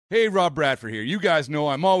Hey, Rob Bradford here. You guys know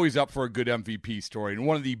I'm always up for a good MVP story, and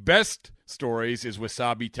one of the best stories is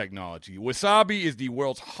Wasabi Technology. Wasabi is the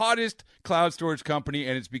world's hottest cloud storage company,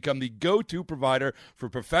 and it's become the go-to provider for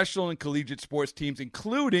professional and collegiate sports teams,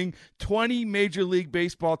 including 20 Major League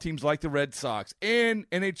Baseball teams like the Red Sox and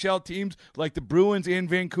NHL teams like the Bruins and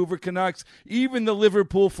Vancouver Canucks. Even the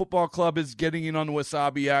Liverpool Football Club is getting in on the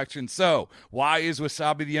Wasabi action. So, why is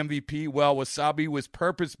Wasabi the MVP? Well, Wasabi was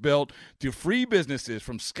purpose-built to free businesses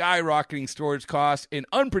from skyrocketing storage costs and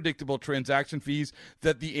unpredictable transaction fees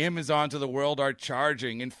that the Amazons of the world are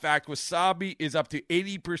charging. In fact, Wasabi is up to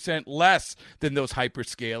 80% less than those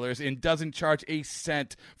hyperscalers and doesn't charge a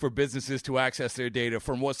cent for businesses to access their data.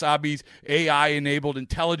 From Wasabi's AI-enabled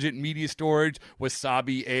intelligent media storage,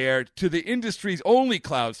 Wasabi Air, to the industry's only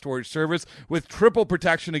cloud storage service with triple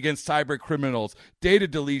protection against cyber criminals, data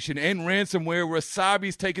deletion, and ransomware,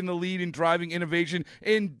 Wasabi's taken the lead in driving innovation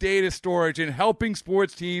in data storage and helping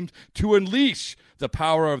sports teams to unleash the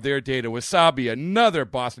power of their data. Wasabi, another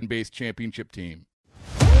Boston-based championship team.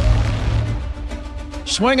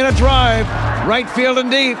 Swinging a drive, right field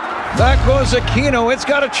and deep. Back goes Aquino. It's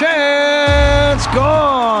got a chance.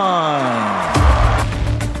 Gone.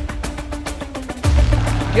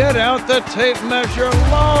 Get out the tape measure.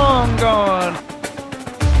 Long gone.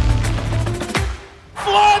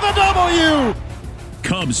 Fly the W!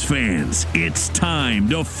 Cubs fans, it's time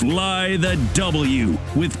to fly the W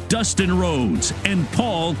with Dustin Rhodes and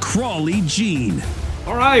Paul Crawley-Jean.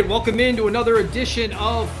 All right, welcome into another edition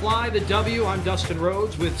of Fly the W. I'm Dustin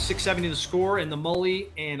Rhodes with 670 The Score and the Mully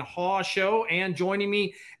and Haw Show. And joining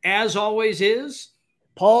me, as always, is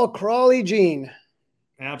Paul Crawley-Jean.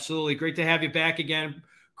 Absolutely. Great to have you back again,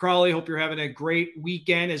 Crawley. Hope you're having a great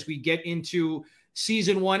weekend as we get into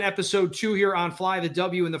Season 1, Episode 2 here on Fly the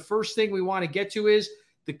W. And the first thing we want to get to is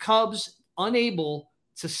the Cubs unable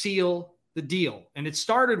to seal the deal. And it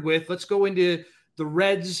started with, let's go into the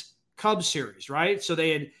Reds-Cubs series, right? So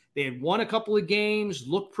they had won a couple of games,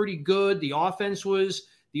 looked pretty good. The offense was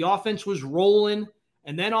rolling.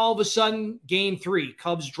 And then all of a sudden, Game 3,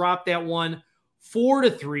 Cubs dropped that one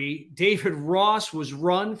 4-3. David Ross was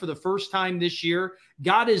run for the first time this year,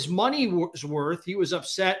 got his money's worth. He was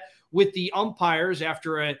upset with the umpires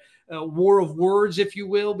after a war of words, if you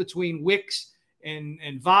will, between Wicks and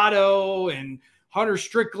Votto and Hunter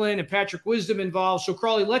Strickland and Patrick Wisdom involved. So,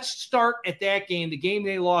 Crawley, let's start at that game, the game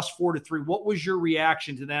they lost 4-3. What was your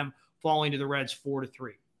reaction to them falling to the Reds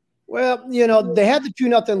 4-3? Well, they had the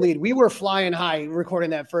 2-0 lead. We were flying high recording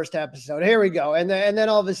that first episode. Here we go. And then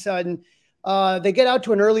all of a sudden, they get out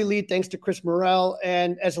to an early lead thanks to Chris Morel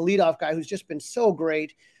and as a leadoff guy who's just been so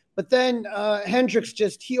great. But then Hendricks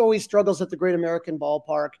he always struggles at the Great American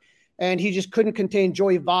Ballpark, and he just couldn't contain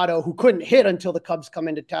Joey Votto, who couldn't hit until the Cubs come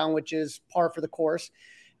into town, which is par for the course.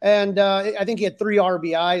 And I think he had 3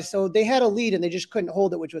 RBIs. So they had a lead, and they just couldn't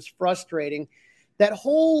hold it, which was frustrating. That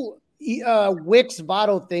whole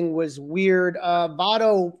Wicks-Votto thing was weird.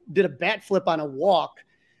 Votto did a bat flip on a walk,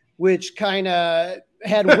 which kind of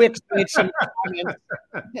had Wicks make some comments.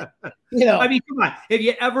 I mean, come on. Have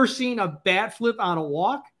you ever seen a bat flip on a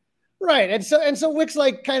walk? Right. And so Wicks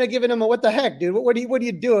kind of giving him a, what the heck, dude, what are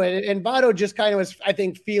you doing? And Votto just kind of was, I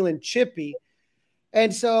think, feeling chippy.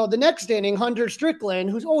 And so the next inning, Hunter Strickland,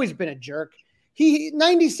 who's always been a jerk, he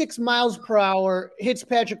 96 miles per hour hits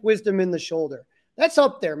Patrick Wisdom in the shoulder. That's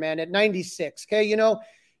up there, man, at 96. Okay.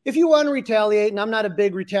 If you want to retaliate, and I'm not a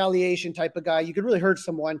big retaliation type of guy, you could really hurt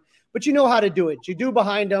someone, but you know how to do it. You do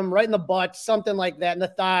behind them, right in the butt, something like that, in the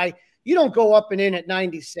thigh. You don't go up and in at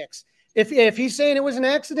 96. If he's saying it was an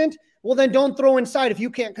accident, well, then don't throw inside if you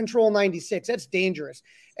can't control 96. That's dangerous.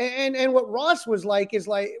 And what Ross was like is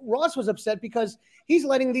Ross was upset because he's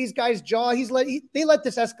letting these guys jaw. They let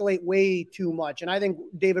this escalate way too much. And I think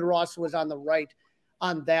David Ross was on the right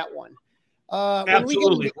on that one.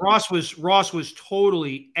 Absolutely. Ross was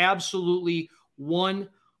totally, absolutely 100%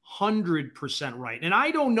 right. And I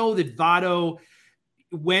don't know that Votto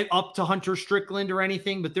went up to Hunter Strickland or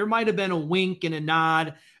anything, but there might have been a wink and a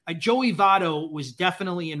nod. Joey Votto was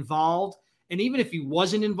definitely involved. And even if he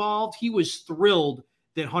wasn't involved, he was thrilled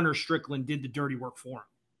that Hunter Strickland did the dirty work for him.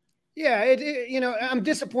 Yeah, I'm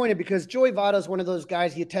disappointed because Joey Votto is one of those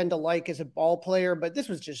guys you tend to like as a ball player, but this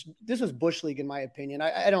was Bush League in my opinion.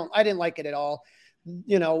 I didn't like it at all.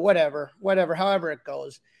 Whatever, however it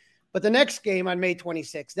goes. But the next game on May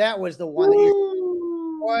 26th, that was the one that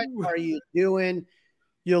what are you doing?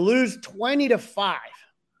 You lose 20-5.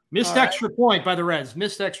 Missed extra point by the Reds.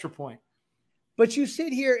 Missed extra point. But you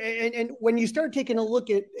sit here and when you start taking a look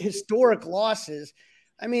at historic losses,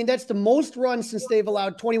 I mean, that's the most runs since they've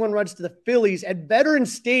allowed 21 runs to the Phillies at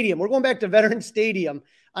Veterans Stadium. We're going back to Veterans Stadium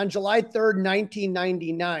on July 3rd,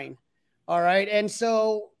 1999. All right. And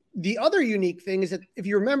so the other unique thing is that if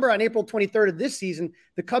you remember on April 23rd of this season,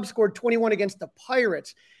 the Cubs scored 21 against the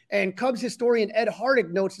Pirates. And Cubs historian Ed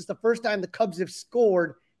Hardig notes it's the first time the Cubs have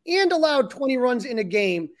scored and allowed 20 runs in a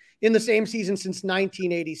game in the same season since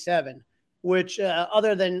 1987, which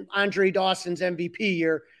other than Andre Dawson's MVP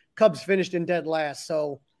year, Cubs finished in dead last.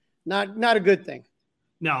 So not a good thing.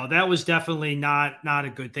 No, that was definitely not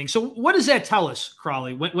a good thing. So what does that tell us,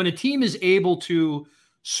 Crawley? When a team is able to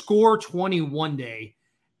score 20 one day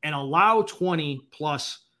and allow 20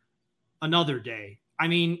 plus another day, I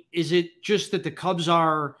mean, is it just that the Cubs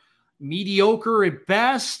are mediocre at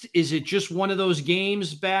best? Is it just one of those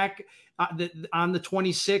games back on the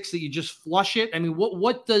 26th that you just flush it? I mean,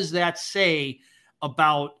 what does that say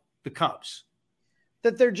about the Cubs?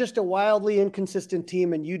 That they're just a wildly inconsistent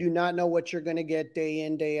team and you do not know what you're going to get day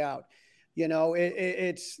in, day out. You know,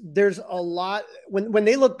 there's a lot when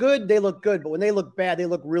they look good, they look good, but when they look bad, they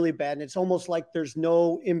look really bad. And it's almost like there's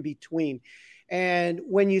no in between. And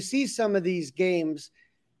when you see some of these games,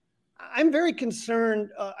 I'm very concerned.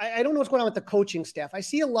 I don't know what's going on with the coaching staff. I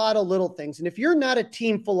see a lot of little things. And if you're not a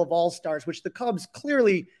team full of all-stars, which the Cubs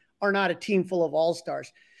clearly are not a team full of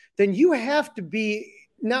all-stars, then you have to be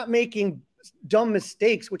not making dumb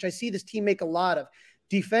mistakes, which I see this team make a lot of.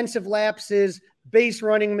 Defensive lapses, base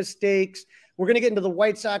running mistakes. We're going to get into the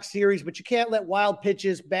White Sox series, but you can't let wild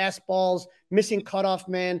pitches, bass balls, missing cutoff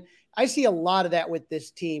man. I see a lot of that with this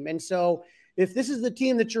team. And so if this is the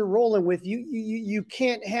team that you're rolling with, you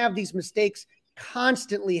can't have these mistakes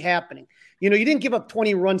constantly happening. You know, you didn't give up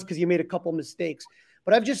 20 runs because you made a couple mistakes,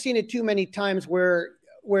 but I've just seen it too many times where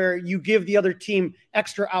you give the other team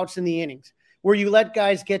extra outs in the innings, where you let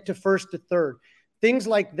guys get to first to third, things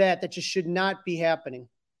like that just should not be happening.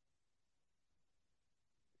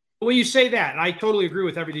 When you say that, and I totally agree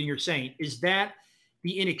with everything you're saying, is that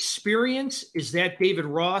the inexperience? Is that David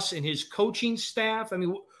Ross and his coaching staff? I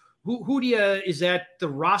mean, who do you, is that the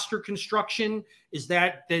roster construction? Is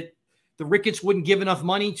that the Ricketts wouldn't give enough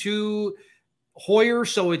money to Hoyer,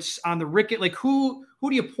 so it's on the Rickett? Like who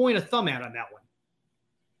do you point a thumb at on that one?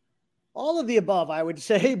 All of the above, I would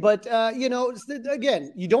say. But, you know,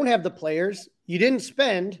 again, you don't have the players. You didn't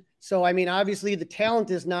spend. So, I mean, obviously the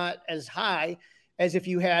talent is not as high as if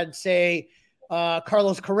you had, say,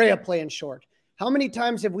 Carlos Correa playing short. How many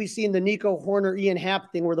times have we seen the Nico Horner, Ian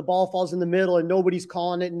Happ thing where the ball falls in the middle and nobody's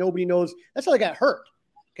calling it and nobody knows? That's how they got hurt.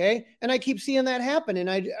 Okay. And I keep seeing that happen.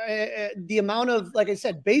 And the amount of, like I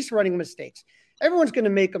said, base running mistakes, everyone's going to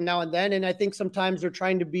make them now and then. And I think sometimes they're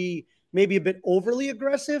trying to be maybe a bit overly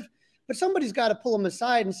aggressive, but somebody's got to pull them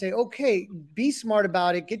aside and say, okay, be smart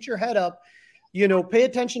about it. Get your head up, you know, pay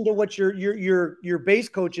attention to what your base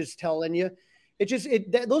coach is telling you.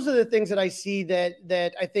 Those are the things that I see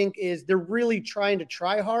that I think is they're really trying to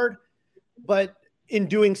try hard, but in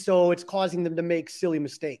doing so, it's causing them to make silly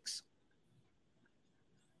mistakes.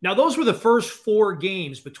 Now, those were the first 4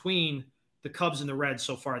 games between the Cubs and the Reds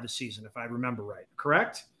so far this season, if I remember right,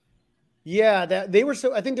 correct? Yeah, I think they were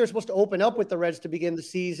supposed to open up with the Reds to begin the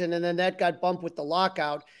season, and then that got bumped with the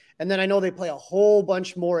lockout. And then I know they play a whole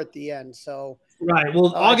bunch more at the end. So right.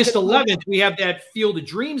 Well, August 11th, we have that Field of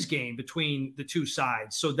Dreams game between the two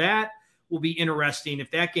sides. So that will be interesting.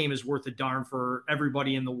 If that game is worth a darn for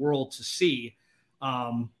everybody in the world to see,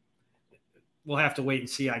 we'll have to wait and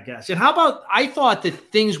see, I guess. And how about, I thought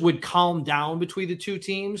that things would calm down between the two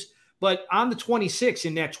teams, but on the 26th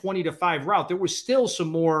in that 20-5 route, there was still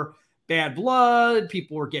some more bad blood.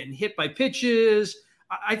 People were getting hit by pitches.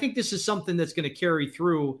 I think this is something that's going to carry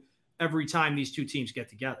through every time these two teams get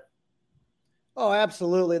together. Oh,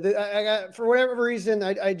 absolutely. For whatever reason,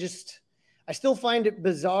 I still find it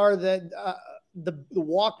bizarre that the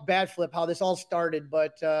walk bat flip, how this all started.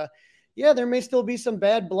 But yeah, there may still be some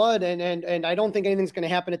bad blood, and I don't think anything's going to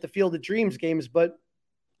happen at the Field of Dreams games. But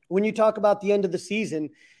when you talk about the end of the season,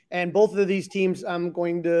 and both of these teams, I'm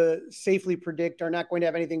going to safely predict are not going to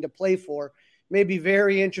have anything to play for. May be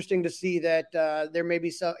very interesting to see that there may be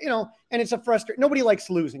some, you know, and it's a frustrating. Nobody likes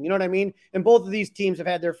losing, you know what I mean? And both of these teams have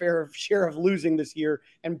had their fair share of losing this year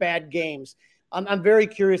and bad games. I'm very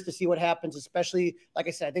curious to see what happens, especially, like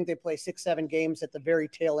I said, I think they play 6-7 games at the very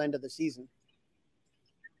tail end of the season.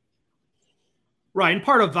 Right. And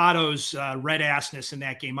part of Votto's red assness in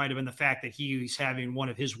that game might have been the fact that he's having one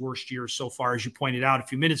of his worst years so far, as you pointed out a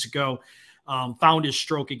few minutes ago, found his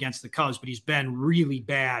stroke against the Cubs, but he's been really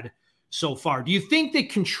bad so far. Do you think that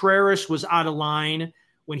Contreras was out of line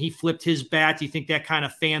when he flipped his bat? Do you think that kind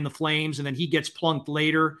of fanned the flames and then he gets plunked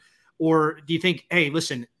later? Or do you think, hey,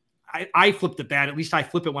 listen, I flipped the bat. At least I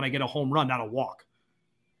flip it when I get a home run, not a walk?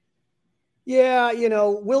 Yeah,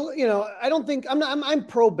 I don't think I'm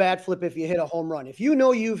pro bat flip if you hit a home run. If you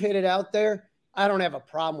know you've hit it out there, I don't have a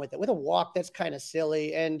problem with it. With a walk, that's kind of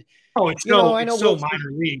silly. And it's so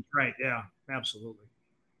minor league, right? Yeah, absolutely.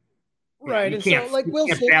 Right, yeah, and so like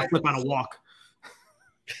Wilson, bat flip on a walk.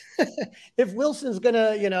 If Wilson's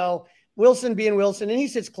gonna, Wilson being Wilson, and he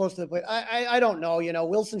sits close to the plate, I don't know.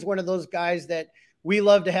 Wilson's one of those guys that we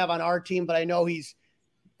love to have on our team, but I know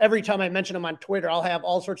every time I mention him on Twitter, I'll have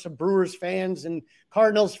all sorts of Brewers fans and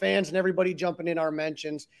Cardinals fans and everybody jumping in our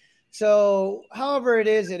mentions. So however it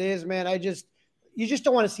is, man, you just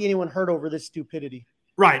don't want to see anyone hurt over this stupidity.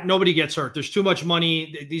 Right. Nobody gets hurt. There's too much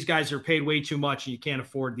money. These guys are paid way too much, and you can't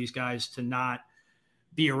afford these guys to not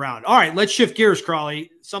be around. All right, let's shift gears,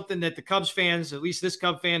 Crawley. Something that the Cubs fans, at least this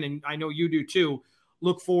Cub fan, and I know you do too,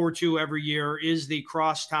 look forward to every year is the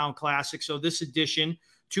Crosstown Classic. So this edition,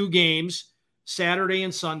 2 games, Saturday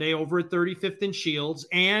and Sunday over at 35th and Shields.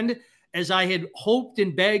 And as I had hoped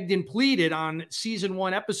and begged and pleaded on season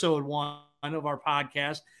 1, episode 1 of our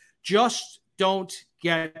podcast, just don't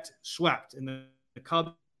get swept. And the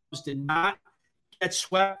Cubs did not get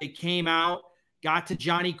swept. They came out, got to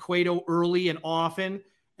Johnny Cueto early and often,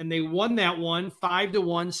 and they won that one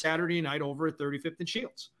 5-1 Saturday night over at 35th and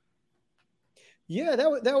Shields. Yeah,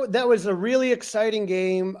 that was a really exciting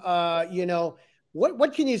game.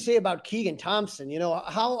 What can you say about Keegan Thompson?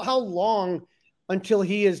 How long until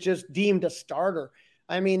he is just deemed a starter?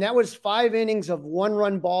 I mean, that was 5 innings of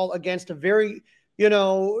 1-run ball against a very,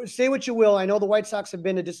 say what you will. I know the White Sox have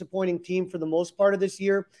been a disappointing team for the most part of this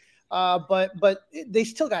year. But they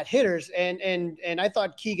still got hitters, and I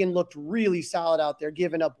thought Keegan looked really solid out there,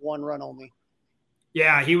 giving up 1 run only.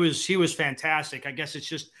 Yeah, he was fantastic. I guess it's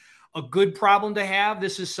just a good problem to have.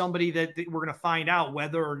 This is somebody that we're going to find out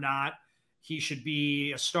whether or not he should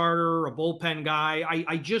be a starter, a bullpen guy.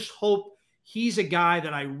 I just hope he's a guy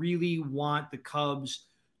that I really want the Cubs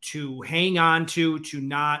to hang on to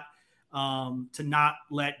not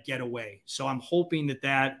let get away. So I'm hoping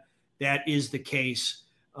that is the case.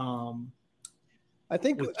 I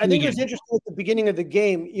think it was interesting at the beginning of the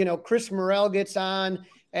game. Chris Morel gets on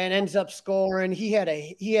and ends up scoring. He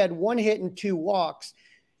had 1 hit and 2 walks,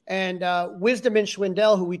 and Wisdom and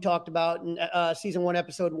Schwindel, who we talked about in season 1,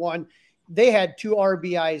 episode 1, they had 2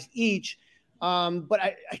 RBIs each. But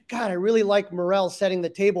I really like Morel setting the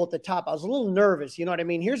table at the top. I was a little nervous. You know what I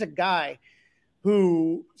mean? Here's a guy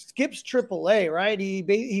who skips AAA, right?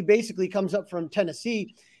 He basically comes up from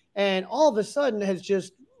Tennessee, and all of a sudden has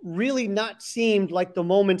just really not seemed like the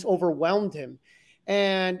moments overwhelmed him.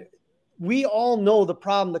 And we all know the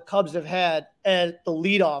problem the Cubs have had at the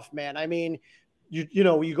leadoff man. I mean,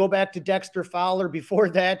 you go back to Dexter Fowler. Before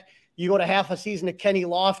that, you go to half a season of Kenny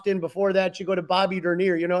Lofton. Before that, you go to Bobby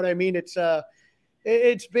Dernier. You know what I mean?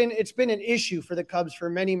 It's been an issue for the Cubs for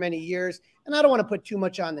many, many years. And I don't want to put too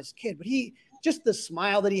much on this kid, but just the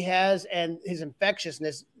smile that he has and his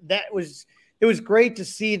infectiousness, it was great to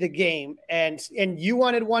see the game. And you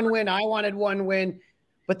wanted 1 win, I wanted 1 win,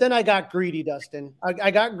 but then I got greedy, Dustin.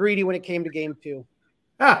 I got greedy when it came to game 2.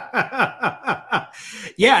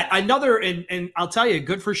 Yeah, and I'll tell you,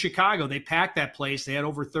 good for Chicago. They packed that place. They had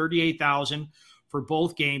over 38,000 for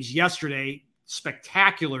both games yesterday.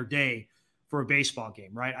 Spectacular day for a baseball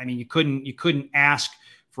game, right? I mean, you couldn't ask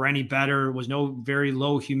for any better. It was no very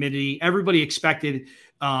low humidity. Everybody expected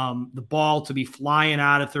the ball to be flying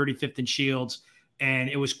out of 35th and Shields, and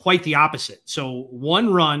it was quite the opposite. So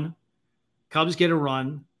 1 run, Cubs get a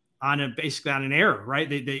run basically on an error, right?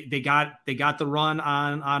 They got the run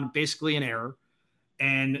on basically an error,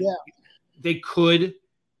 and they could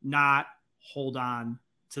not hold on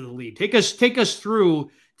to the lead. Take us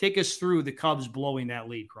through the Cubs blowing that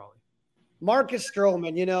lead, Crawley. Marcus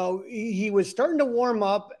Stroman, he was starting to warm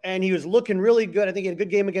up and he was looking really good. I think he had a good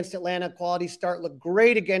game against Atlanta, quality start, looked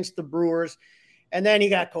great against the Brewers. And then he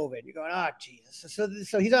got COVID. You're going, Jesus.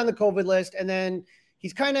 So he's on the COVID list. And then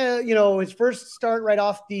he's kind of, his first start right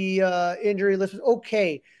off the injury list was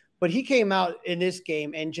okay. But he came out in this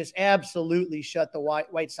game and just absolutely shut the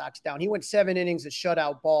White Sox down. He went 7 innings of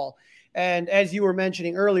shutout ball. And as you were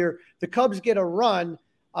mentioning earlier, the Cubs get a run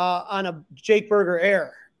on a Jake Berger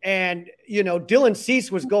error. And, Dylan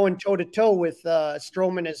Cease was going toe-to-toe with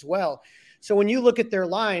Stroman as well. So when you look at their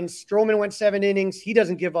lines, Stroman went 7 innings. He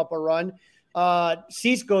doesn't give up a run.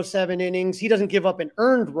 Cease goes 7 innings. He doesn't give up an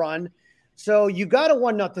earned run. So you got a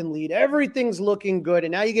 1-0 lead. Everything's looking good.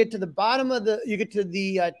 And now you get to the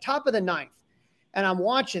top of the 9th. And I'm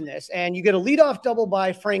watching this. And you get a leadoff double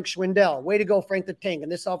by Frank Schwindel. Way to go, Frank the Tank.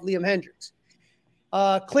 And this off Liam Hendricks.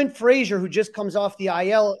 Clint Frazier, who just comes off the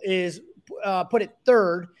IL, is put at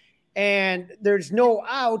third. and there's no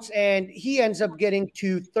outs, and he ends up getting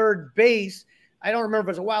to third base. I don't remember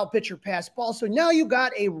if it was a wild pitch or pass ball. So now you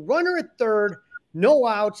got a runner at third, no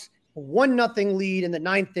outs, 1-0 lead in the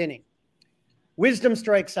 9th inning. Wisdom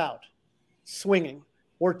strikes out, swinging.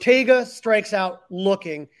 Ortega strikes out,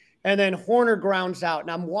 looking, and then Horner grounds out. And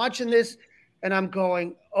I'm watching this, and I'm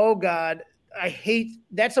going, oh, God, I hate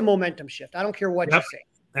 – that's a momentum shift. I don't care what you say.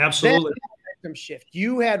 Absolutely. That's a momentum shift.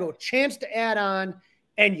 You had a chance to add on,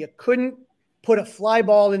 and you couldn't put a fly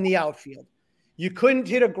ball in the outfield. You couldn't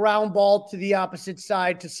hit a ground ball to the opposite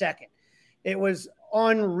side to second. It was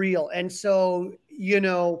unreal. And so,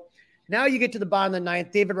 now you get to the bottom of the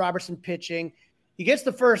 9th, David Robertson pitching. He gets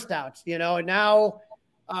the first outs, and now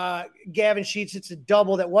Gavin Sheets hits a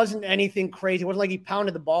double that wasn't anything crazy. It wasn't like he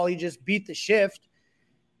pounded the ball. He just beat the shift.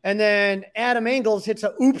 And then Adam Engels hits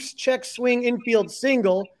a oops check swing infield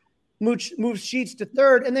single, moves Sheets to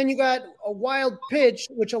third. And then you got a wild pitch,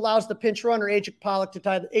 which allows the pinch runner, AJ Pollock, to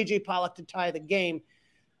tie the game.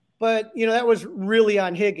 But, that was really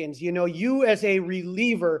on Higgins. You as a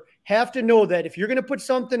reliever have to know that if you're going to put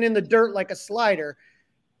something in the dirt like a slider,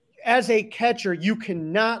 as a catcher, you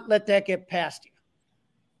cannot let that get past you.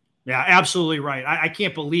 Yeah, absolutely right. I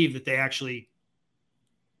can't believe that they actually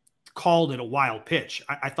called it a wild pitch.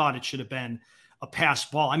 I thought it should have been a pass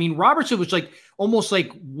ball. I mean, Robertson was almost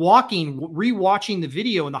like rewatching the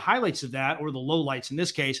video and the highlights of that, or the lowlights in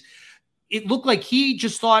this case. It looked like he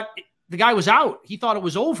just thought the guy was out. He thought it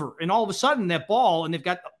was over. And all of a sudden that ball, and they've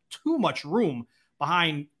got too much room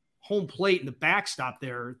behind home plate and the backstop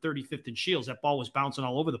there, 35th and Shields. That ball was bouncing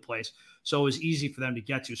all over the place. So it was easy for them to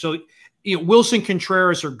get to. So, Wilson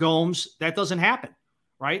Contreras or Gomes, that doesn't happen,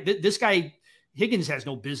 right? This guy, Higgins, has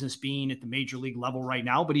no business being at the major league level right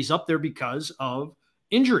now, but he's up there because of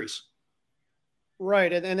injuries.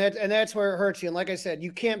 Right. And that's where it hurts you. And like I said,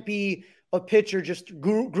 you can't be a pitcher just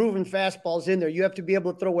grooving fastballs in there. You have to be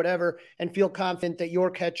able to throw whatever and feel confident that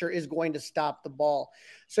your catcher is going to stop the ball.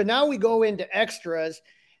 So now we go into extras.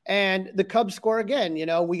 And the Cubs score again.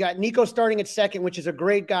 We got Nico starting at second, which is a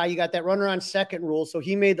great guy. You got that runner on second rule. So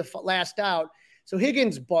he made the last out. So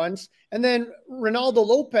Higgins bunts. And then Ronaldo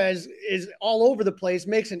Lopez is all over the place,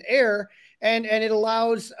 makes an error, and it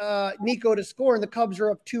allows Nico to score. And the Cubs are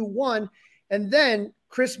up 2-1. And then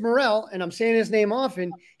Chris Morel, and I'm saying his name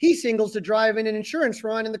often, he singles to drive in an insurance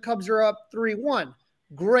run, and the Cubs are up 3-1.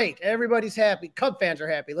 Great. Everybody's happy. Cub fans are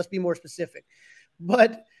happy. Let's be more specific.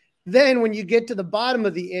 But then when you get to the bottom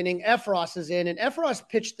of the inning, Efros is in, and Efros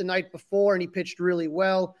pitched the night before, and he pitched really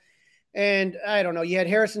well. And I don't know, you had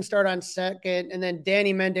Harrison start on second, and then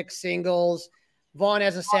Danny Mendick singles. Vaughn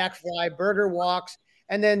has a sac fly. Berger walks.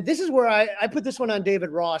 And then this is where I put this one on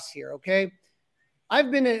David Ross here, okay?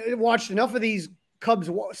 I've watched enough of these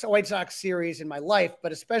Cubs White Sox series in my life,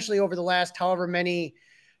 but especially over the last however many,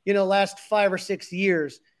 last 5 or 6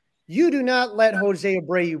 years. You do not let Jose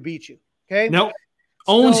Abreu beat you, okay? Nope.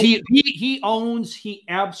 He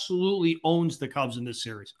absolutely owns the Cubs in this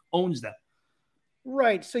series. Owns them.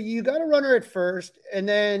 Right. So you got a runner at first, and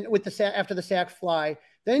then after the sac fly,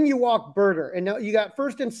 then you walk Berger, and now you got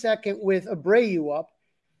first and second with Abreu up.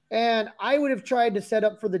 And I would have tried to set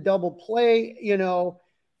up for the double play,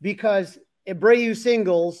 because Abreu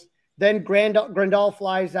singles, then Grandal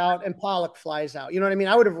flies out and Pollock flies out. You know what I mean?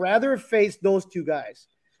 I would have rather faced those two guys.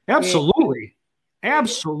 Absolutely.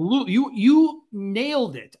 Absolutely. You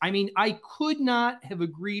nailed it. I mean, I could not have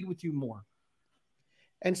agreed with you more.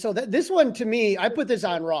 And so this one, to me, I put this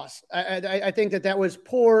on Ross. I think that was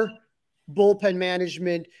poor bullpen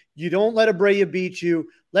management. You don't let Abreu beat you.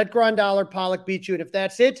 Let Grandal or Pollock beat you. And if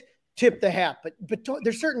that's it, tip the hat. But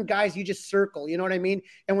there's certain guys you just circle. You know what I mean?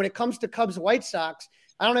 And when it comes to Cubs White Sox,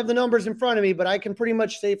 I don't have the numbers in front of me, but I can pretty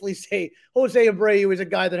much safely say Jose Abreu is a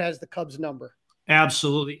guy that has the Cubs number.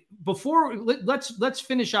 Absolutely. Before let's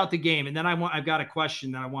finish out the game, and then I've got a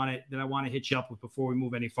question that I want to hit you up with before we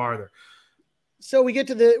move any farther. So we get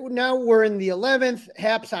to now we're in the 11th.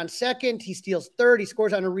 Happ's on second. He steals third. He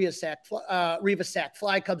scores on a Rivas sac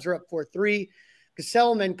fly. Cubs are up 4-3.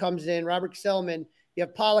 Gesellman comes in. Robert Gesellman. You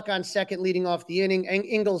have Pollock on second, leading off the inning.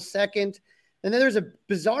 Engels second. And then there's a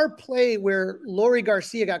bizarre play where Lori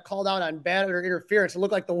Garcia got called out on batter interference. It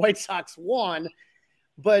looked like the White Sox won.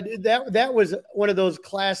 But that was one of those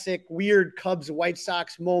classic weird Cubs White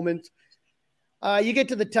Sox moments. You get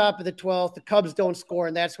to the top of the 12th, the Cubs don't score,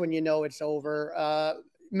 and that's when you know it's over.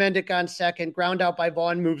 Mendick on second, ground out by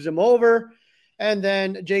Vaughn, moves him over. And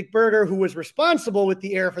then Jake Berger, who was responsible with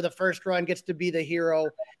the error for the first run, gets to be the hero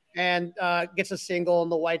and gets a single,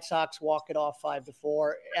 and the White Sox walk it off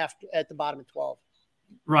 5-4 at the bottom of 12.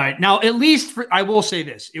 Right. Now, at least I will say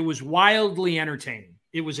this. It was wildly entertaining.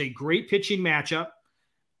 It was a great pitching matchup.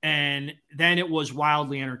 and then it was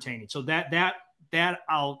wildly entertaining. So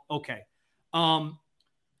okay.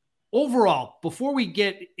 Overall, before we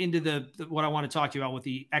get into what I want to talk to you about with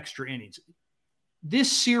the extra innings, this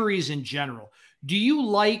series in general, do you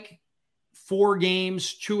like 4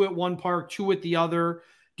 games, 2 at one park, 2 at the other?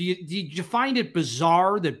 Did you find it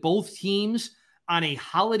bizarre that both teams on a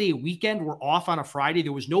holiday weekend were off on a Friday?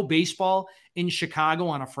 There was no baseball in Chicago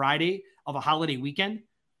on a Friday of a holiday weekend.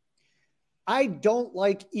 I don't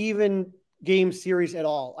like even game series at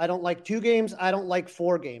all. I don't like 2 games. I don't like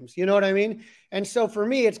 4 games. You know what I mean? And so for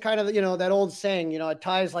me, it's kind of, that old saying, it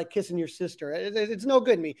ties like kissing your sister. It's no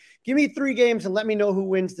good to me. Give me 3 games and let me know who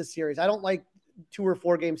wins the series. I don't like 2 or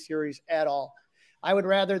 4 game series at all. I would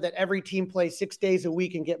rather that every team play 6 days a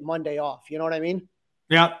week and get Monday off. You know what I mean?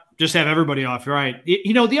 Yeah. Just have everybody off. Right.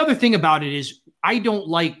 The other thing about it is I don't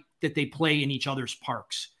like that they play in each other's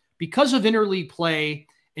parks because of interleague play.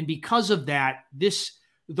 And because of that,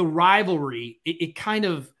 the rivalry, it kind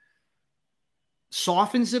of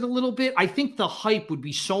softens it a little bit. I think the hype would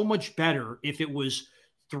be so much better if it was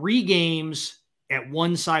 3 games at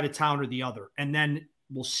one side of town or the other, and then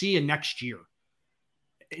we'll see you next year.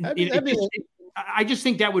 I just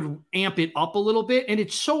think that would amp it up a little bit, and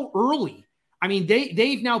it's so early. I mean,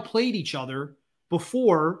 they've now played each other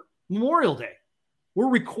before Memorial Day. We're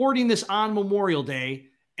recording this on Memorial Day,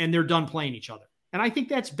 and they're done playing each other. And I think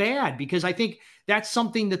that's bad because I think that's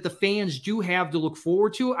something that the fans do have to look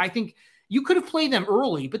forward to. I think you could have played them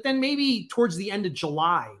early, but then maybe towards the end of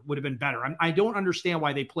July would have been better. I don't understand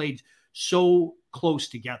why they played so close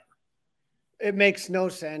together. It makes no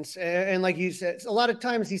sense. And like you said, a lot of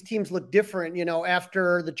times these teams look different,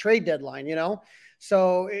 after the trade deadline,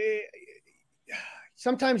 So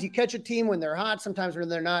sometimes you catch a team when they're hot, sometimes when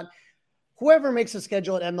they're not. Whoever makes a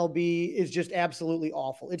schedule at MLB is just absolutely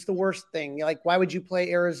awful. It's the worst thing. Like, why would you play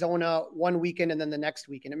Arizona one weekend and then the next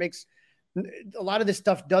weekend? It makes a lot of this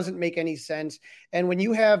stuff doesn't make any sense. And when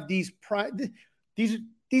you have these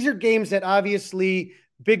are games that obviously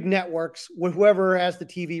big networks, whoever has the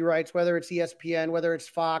TV rights, whether it's ESPN, whether it's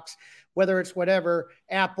Fox, whether it's whatever,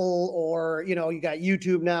 Apple, or, you got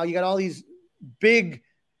YouTube now, you got all these big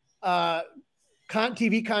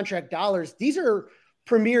TV contract dollars. These are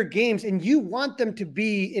premier games, and you want them to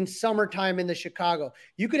be in summertime in the Chicago.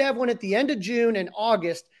 You could have one at the end of June and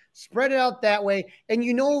August, spread it out that way. And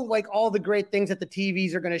like all the great things that the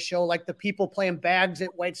TVs are going to show, like the people playing bags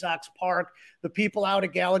at White Sox Park, the people out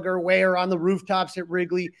at Gallagher Way or on the rooftops at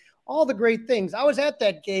Wrigley, all the great things. I was at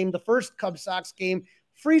that game, the first Cubs Sox game,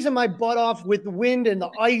 freezing my butt off with the wind and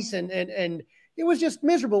the ice. And it was just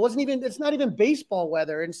miserable. It's not even baseball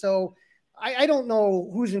weather. And so I don't know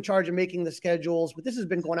who's in charge of making the schedules, but this has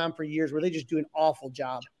been going on for years where they just do an awful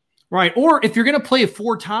job. Right. Or if you're going to play it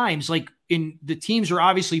 4 times, like the teams are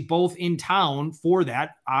obviously both in town for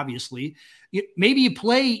that, obviously, maybe you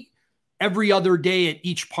play every other day at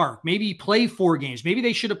each park. Maybe you play 4 games. Maybe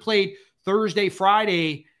they should have played Thursday,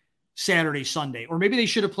 Friday, Saturday, Sunday, or maybe they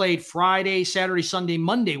should have played Friday, Saturday, Sunday,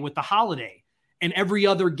 Monday with the holiday and every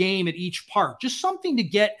other game at each park. Just something to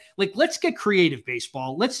get, let's get creative,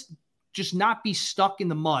 baseball. Let's just not be stuck in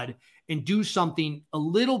the mud and do something a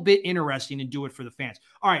little bit interesting and do it for the fans.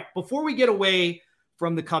 All right, before we get away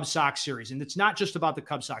from the Cubs Sox series, and it's not just about the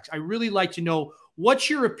Cubs Sox, I really like to know what's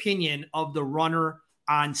your opinion of the runner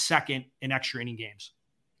on second in extra inning games?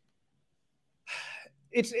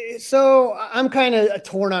 So I'm kind of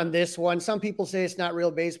torn on this one. Some people say it's not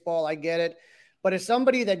real baseball. I get it. But as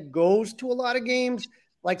somebody that goes to a lot of games,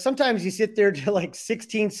 like sometimes you sit there to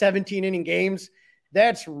 16, 17 inning games.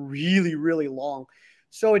 That's really, really long.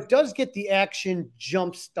 So it does get the action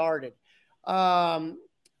jump started. I'm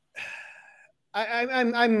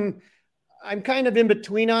kind of in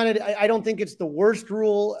between on it. I don't think it's the worst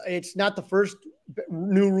rule. It's not the first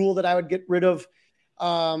new rule that I would get rid of.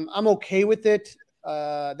 I'm okay with it.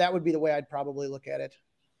 That would be the way I'd probably look at it.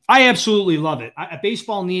 I absolutely love it.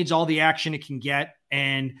 Baseball needs all the action it can get,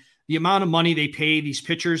 and the amount of money they pay these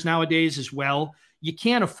pitchers nowadays as well. You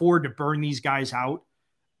can't afford to burn these guys out.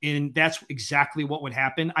 And that's exactly what would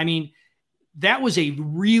happen. I mean, that was a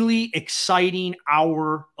really exciting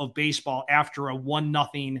hour of baseball after a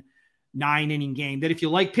 1-0 9-inning game that, if you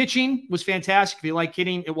like pitching, was fantastic. If you like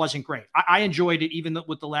hitting, it wasn't great. I enjoyed it even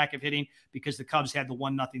with the lack of hitting because the Cubs had the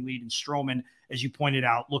 1-0 lead, and Stroman, as you pointed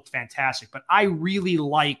out, looked fantastic. But I really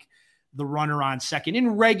like the runner on second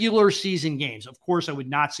in regular season games. Of course, I would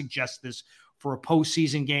not suggest this for a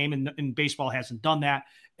postseason game, and baseball hasn't done that.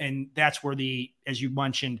 And that's where as you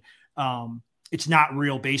mentioned, it's not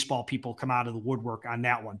real baseball people come out of the woodwork on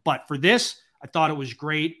that one. But for this, I thought it was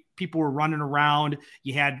great. People were running around.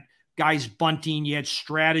 You had guys bunting, you had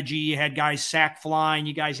strategy, you had guys sack flying,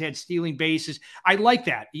 you guys had stealing bases. I like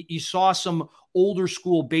that. You saw some older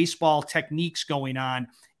school baseball techniques going on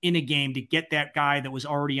in a game to get that guy that was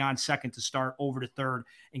already on second to start over to third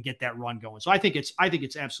and get that run going. So I think it's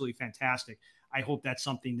absolutely fantastic. I hope that's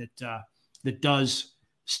something that does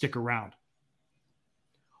stick around.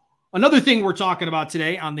 Another thing we're talking about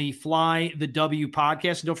today on the Fly the W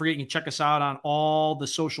podcast, and don't forget you can check us out on all the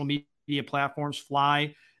social media platforms.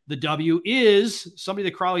 Fly the W is somebody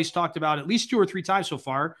that Crowley's talked about at least 2 or 3 times so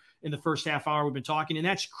far in the first half hour we've been talking, and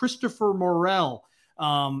that's Christopher Morel.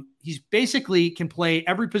 He's basically can play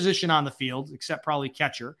every position on the field except probably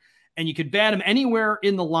catcher, and you could bat him anywhere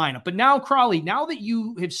in the lineup. But now, Crowley, now that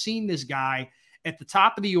you have seen this guy at the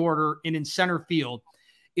top of the order and in center field,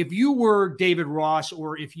 if you were David Ross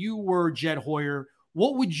or if you were Jed Hoyer,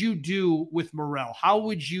 what would you do with Morel? How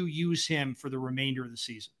would you use him for the remainder of the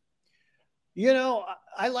season? You know,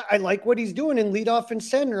 I like what he's doing in leadoff and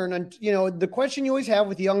center. And, you know, the question you always have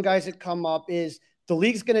with young guys that come up is the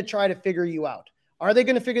league's going to try to figure you out. Are they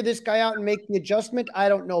going to figure this guy out and make the adjustment? I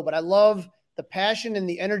don't know, but I love the passion and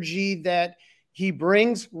the energy that he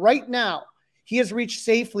brings right now. He has reached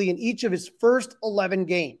safely in each of his first 11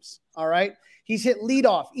 games. All right. He's hit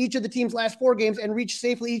leadoff each of the team's last 4 games and reached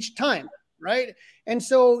safely each time, right? And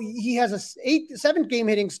so he has a 7-game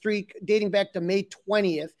hitting streak dating back to May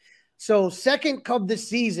 20th. So second Cub this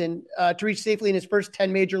season to reach safely in his first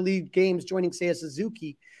 10 major league games, joining Seiya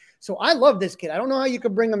Suzuki. So I love this kid. I don't know how you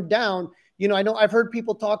could bring him down. You know I've heard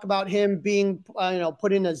people talk about him being,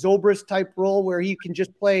 put in a Zobrist type role where he can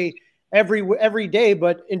just play every day,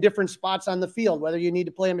 but in different spots on the field, whether you need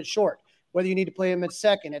to play him at short, whether you need to play him at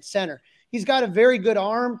second, at center. He's got a very good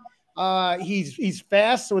arm. He's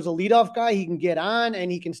fast. So as a leadoff guy, he can get on and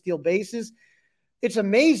he can steal bases. It's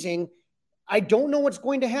amazing. I don't know what's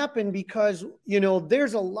going to happen because,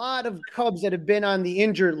 there's a lot of Cubs that have been on the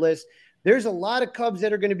injured list. There's a lot of Cubs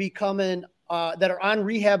that are going to be coming that are on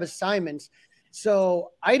rehab assignments.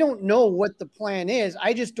 So I don't know what the plan is.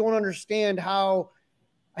 I just don't understand how,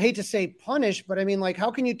 I hate to say punish, but I mean, like, how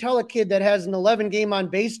can you tell a kid that has an 11-game on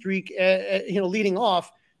base streak, leading off,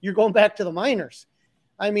 you're going back to the minors?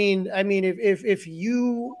 I mean, if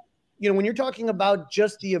you, when you're talking about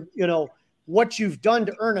just the, what you've done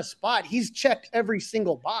to earn a spot, he's checked every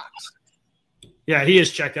single box. Yeah, he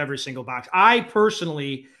has checked every single box. I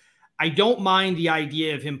don't mind the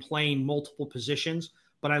idea of him playing multiple positions,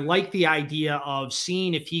 but I like the idea of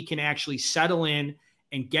seeing if he can actually settle in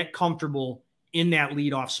and get comfortable in that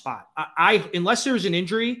leadoff spot. Unless there's an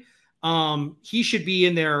injury, he should be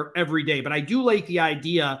in there every day. But I do like the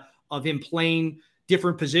idea of him playing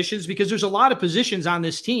different positions because there's a lot of positions on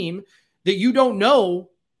this team that you don't know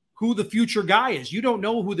who the future guy is. You don't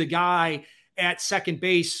know who the guy at second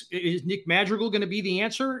base is. Nick Madrigal going to be the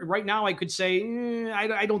answer? Right now, I could say,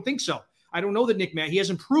 I don't think so. I don't know that he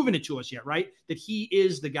hasn't proven it to us yet, right? That he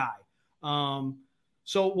is the guy.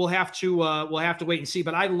 So we'll have to wait and see.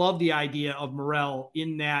 But I love the idea of Morel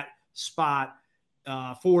in that spot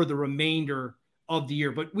for the remainder of the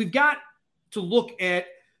year. But we've got to look at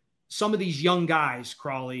some of these young guys,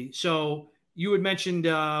 Crawley. So you had mentioned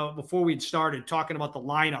before we'd started talking about the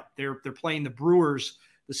lineup. They're playing the Brewers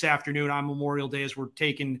this afternoon on Memorial Day as we're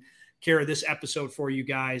taking care of this episode for you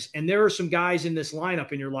guys. And there are some guys in this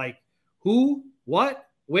lineup, and you're like, who, what,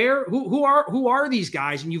 where, who are these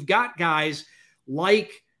guys? And you've got guys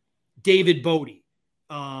like David Bodie.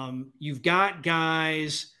 You've got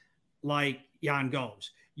guys like Yan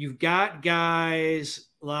Gomes. You've got guys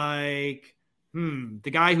like the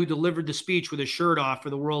guy who delivered the speech with his shirt off for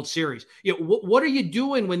the World Series. What are you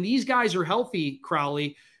doing when these guys are healthy,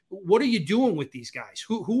 Crowley? What are you doing with these guys?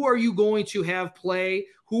 Who are you going to have play?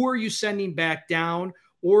 Who are you sending back down?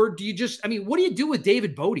 Or do you what do you do with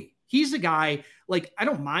David Bodie? He's a guy, like, I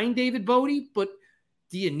don't mind David Bodie, but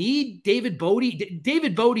do you need David Bodie?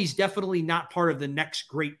 David Bodie's definitely not part of the next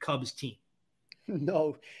great Cubs team.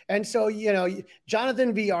 No. And so,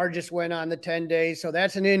 Jonathan VR just went on the 10 days. So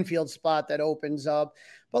that's an infield spot that opens up.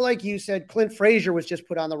 But like you said, Clint Frazier was just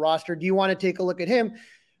put on the roster. Do you want to take a look at him?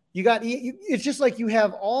 It's just like you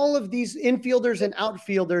have all of these infielders and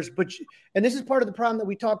outfielders, and this is part of the problem that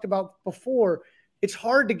we talked about before. It's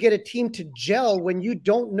hard to get a team to gel when you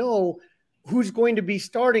don't know who's going to be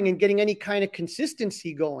starting and getting any kind of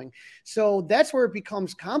consistency going. So that's where it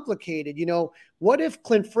becomes complicated. What if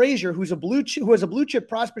Clint Frazier, who has a blue chip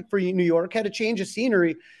prospect for New York, had a change of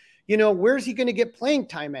scenery? Where's he going to get playing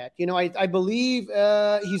time at? I believe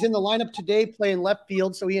he's in the lineup today playing left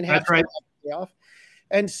field. So he and That's right. Off.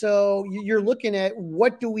 And so you're looking at,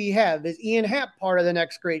 what do we have? Is Ian Happ part of the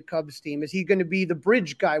next great Cubs team? Is he going to be the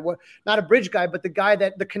bridge guy? What, not a bridge guy, but the guy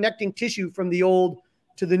that the connecting tissue from the old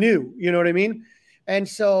to the new, you know what I mean? And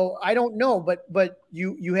so I don't know, but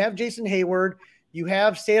you have Jason Hayward, you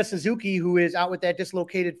have Seiya Suzuki, who is out with that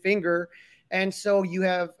dislocated finger. And so you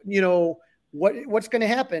have, what's going to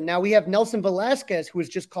happen? Now we have Nelson Velasquez, who was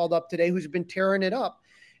just called up today, who's been tearing it up.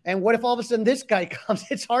 And what if all of a sudden this guy comes?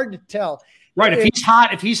 It's hard to tell. Right. If he's hot,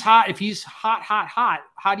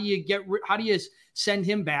 how do you send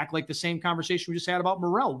him back? Like the same conversation we just had about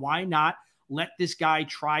Morel. Why not let this guy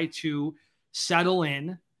try to settle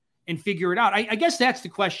in and figure it out? I guess that's the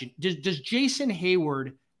question. Does Jason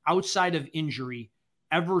Hayward, outside of injury,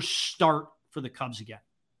 ever start for the Cubs again?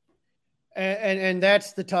 And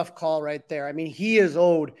that's the tough call right there. I mean, he is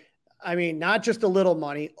owed, not just a little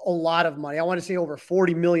money, a lot of money. I want to say over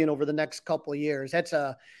 $40 million over the next couple of years.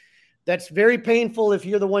 That's very painful if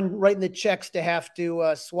you're the one writing the checks to have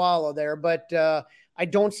to swallow there. But I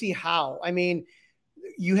don't see how. I mean,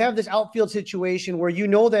 you have this outfield situation where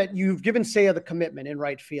that you've given Seiya the commitment in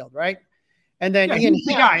right field, right? And then Ian, he's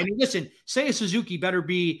the guy. I mean, listen, Seiya Suzuki better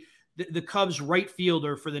be the Cubs right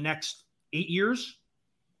fielder for the next 8 years.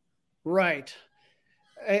 Right.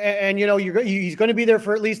 And he's going to be there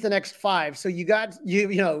for at least the next 5. So you got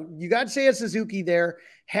Seiya Suzuki there.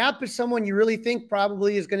 Happ is someone you really think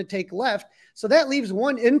probably is going to take left. So that leaves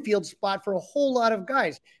one infield spot for a whole lot of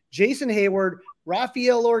guys. Jason Hayward,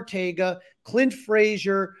 Rafael Ortega, Clint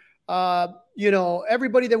Frazier,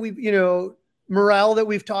 everybody that Morel that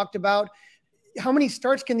we've talked about. How many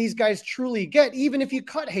starts can these guys truly get? Even if you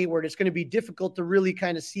cut Hayward, it's going to be difficult to really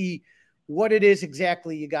kind of see what it is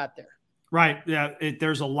exactly you got there. Right. Yeah.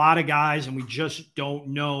 There's a lot of guys, and we just don't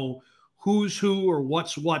know who's who or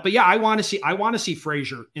what's what. But yeah, I want to see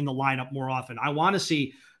Frazier in the lineup more often. I want to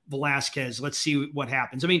see Velasquez. Let's see what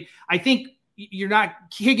happens. I mean, I think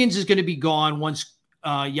Higgins is going to be gone once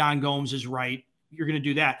Yan Gomes is right. You're going to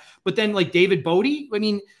do that. But then like David Bodie, I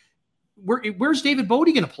mean, where's David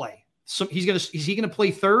Bodie going to play? So is he going to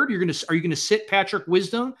play third? Are you going to sit Patrick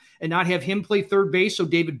Wisdom and not have him play third base so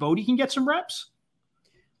David Bodie can get some reps?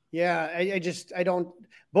 Yeah, I don't.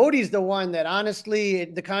 Bodie's the one that honestly,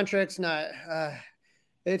 the contract's not.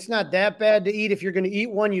 It's not that bad to eat. If you're going to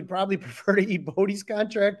eat one, you'd probably prefer to eat Bodie's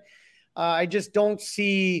contract. I just don't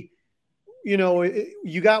see.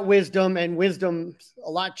 You got Wisdom, and Wisdom's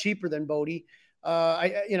a lot cheaper than Bodie.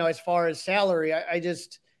 As far as salary, I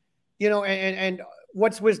just, and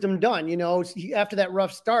what's Wisdom done? After that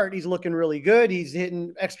rough start, he's looking really good. He's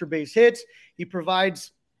hitting extra base hits. He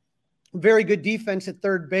provides very good defense at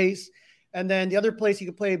third base. And then the other place you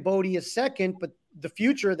could play Bodie is second, but the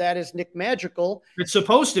future of that is Nick Madrigal. It's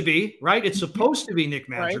supposed to be, right? It's supposed to be Nick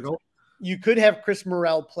Madrigal. Right? You could have Chris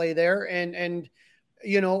Morel play there and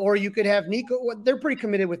or you could have Nico. They're pretty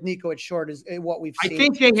committed with Nico at short is what we've seen. I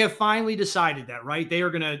think they have finally decided that, right? They are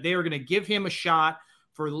going to give him a shot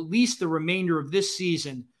for at least the remainder of this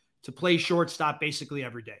season to play shortstop basically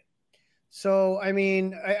every day. So, I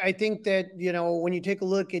think that, when you take a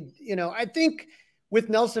look at, I think with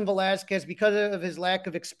Nelson Velasquez, because of his lack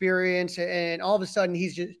of experience and all of a sudden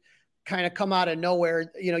he's just kind of come out of nowhere,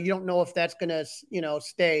 you don't know if that's going to,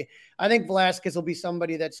 stay. I think Velasquez will be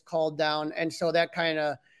somebody that's called down. And so that kind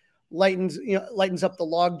of lightens up the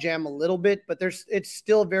log jam a little bit, but it's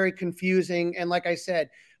still very confusing. And like I said,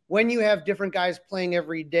 when you have different guys playing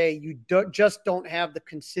every day, you just don't have the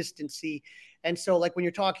consistency. And so like when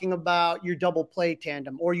you're talking about your double play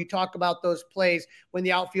tandem, or you talk about those plays when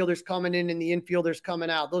the outfielder's coming in and the infielder's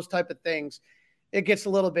coming out, those type of things, it gets a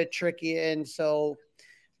little bit tricky. And so,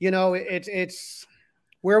 it's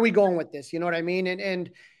where are we going with this? You know what I mean?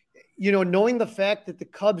 And knowing the fact that the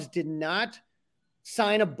Cubs did not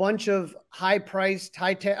sign a bunch of high price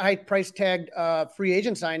tagged free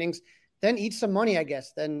agent signings, then eat some money, I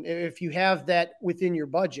guess, then if you have that within your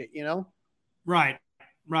budget, Right.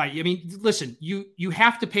 Right. I mean, listen, you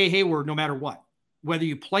have to pay Hayward no matter what, whether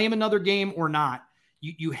you play him another game or not,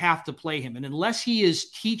 you have to play him. And unless he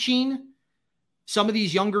is teaching some of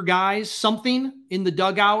these younger guys something in the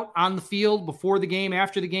dugout, on the field, before the game,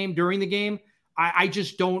 after the game, during the game, I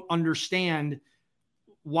just don't understand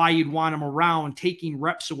why you'd want him around taking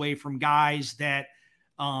reps away from guys that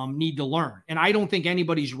need to learn. And I don't think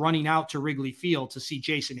anybody's running out to Wrigley Field to see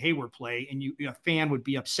Jason Hayward play, and a fan would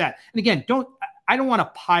be upset. And again, I don't want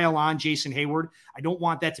to pile on Jason Hayward. I don't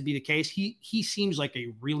want that to be the case. He seems like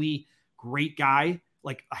a really great guy,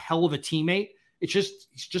 like a hell of a teammate. He's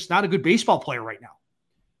just not a good baseball player right now.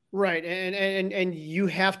 Right. And you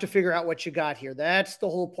have to figure out what you got here. That's the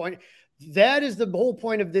whole point. That is the whole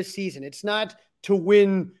point of this season. It's not to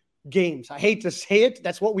win games. I hate to say it.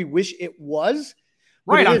 That's what we wish it was.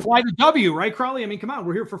 Right, on Fly the W, right, Crawley? I mean, come on,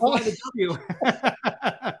 we're here for Fly the W.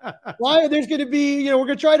 Why there's going to be, we're going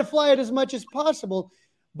to try to fly it as much as possible.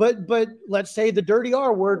 But let's say the dirty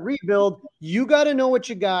R word, rebuild. You got to know what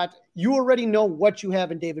you got. You already know what you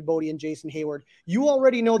have in David Bodie and Jason Hayward. You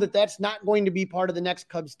already know that that's not going to be part of the next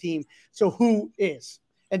Cubs team. So who is?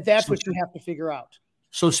 And that's what you have to figure out.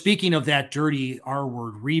 So speaking of that dirty R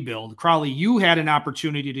word, rebuild, Crawley, you had an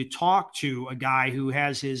opportunity to talk to a guy who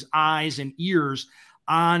has his eyes and ears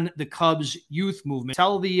on the Cubs youth movement.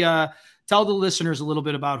 Tell the listeners a little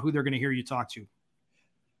bit about who they're going to hear you talk to.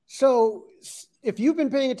 So if you've been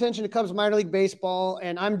paying attention to Cubs minor league baseball,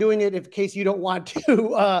 and I'm doing it in case you don't want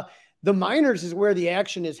to, the minors is where the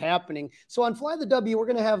action is happening. So on Fly the W, we're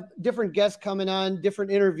going to have different guests coming on,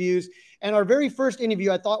 different interviews. And our very first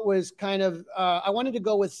interview I thought was kind of, I wanted to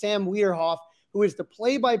go with Sam Wiederhoff, who is the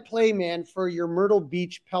play-by-play man for your Myrtle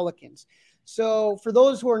Beach Pelicans. So for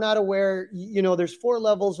those who are not aware, there's 4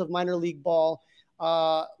 levels of minor league ball,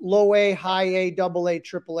 low A, high A, double A,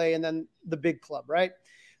 triple A, and then the big club, right?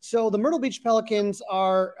 So the Myrtle Beach Pelicans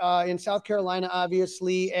are in South Carolina,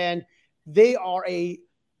 obviously, and they are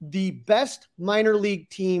the best minor league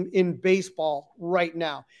team in baseball right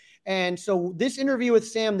now. And so this interview with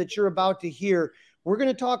Sam that you're about to hear, we're going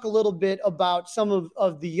to talk a little bit about some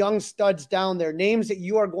of the young studs down there, names that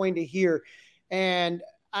you are going to hear. And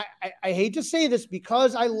I hate to say this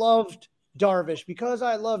because I loved Darvish, because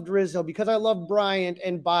I loved Rizzo, because I loved Bryant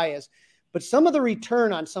and Baez, but some of the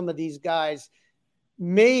return on some of these guys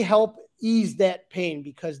may help ease that pain,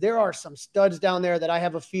 because there are some studs down there that I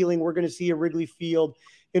have a feeling we're going to see at Wrigley Field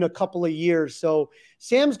in a couple of years. So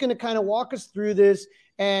Sam's going to kind of walk us through this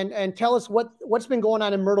and tell us what's been going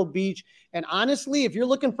on in Myrtle Beach. And honestly, if you're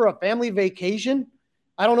looking for a family vacation,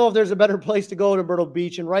 I don't know if there's a better place to go to Myrtle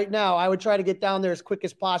Beach. And right now, I would try to get down there as quick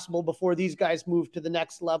as possible before these guys move to the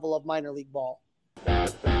next level of minor league ball.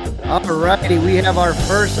 All righty, we have our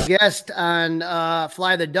first guest on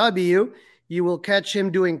Fly the W. You will catch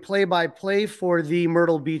him doing play-by-play for the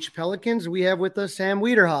Myrtle Beach Pelicans. We have with us Sam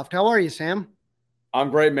Wiederhoff. How are you, Sam?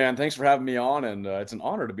 I'm great, man. Thanks for having me on, and it's an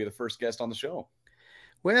honor to be the first guest on the show.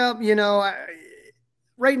 Well,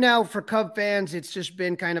 right now for Cub fans, it's just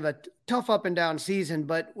been kind of a tough up and down season.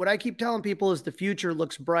 But what I keep telling people is the future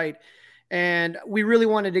looks bright. And we really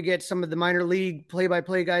wanted to get some of the minor league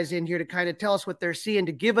play-by-play guys in here to kind of tell us what they're seeing,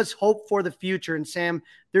 to give us hope for the future. And Sam,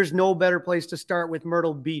 there's no better place to start with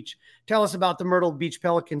Myrtle Beach. Tell us about the Myrtle Beach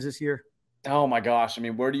Pelicans this year. Oh my gosh. I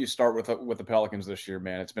mean, where do you start with the Pelicans this year,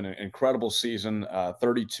 man? It's been an incredible season,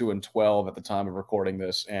 32-12 at the time of recording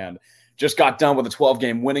this, and just got done with a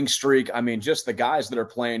 12-game winning streak. I mean, just the guys that are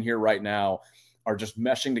playing here right now are just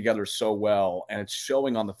meshing together so well, and it's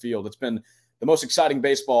showing on the field. It's been the most exciting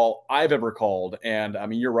baseball I've ever called. And I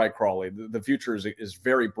mean, you're right, Crawley. The future is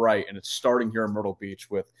very bright, and it's starting here in Myrtle Beach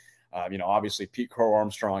with, obviously Pete Crow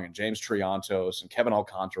Armstrong and James Triantos and Kevin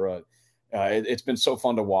Alcantara. It's been so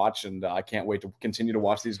fun to watch, and I can't wait to continue to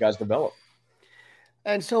watch these guys develop.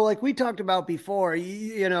 And so, like we talked about before,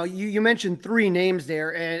 you mentioned 3 names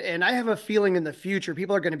there, and I have a feeling in the future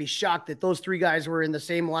people are going to be shocked that those 3 guys were in the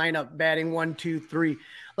same lineup batting 1, 2, 3.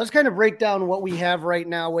 Let's kind of break down what we have right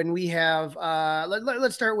now. When we have,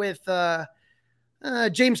 let's start with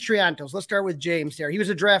James Triantos. Let's start with James there. He was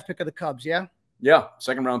a draft pick of the Cubs, yeah? Yeah,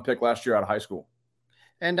 2nd round pick last year out of high school.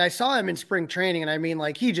 And I saw him in spring training, and I mean,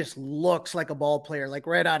 like, he just looks like a ball player, like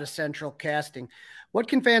right out of Central Casting. What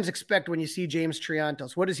can fans expect when you see James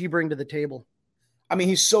Triantos? What does he bring to the table? I mean,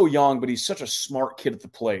 he's so young, but he's such a smart kid at the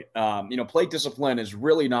plate. Plate discipline is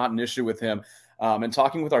really not an issue with him. And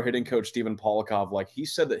talking with our hitting coach, Steven Polakov, like, he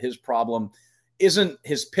said that his problem isn't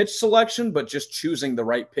his pitch selection, but just choosing the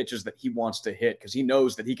right pitches that he wants to hit, because he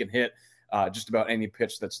knows that he can hit just about any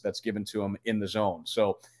pitch that's given to him in the zone.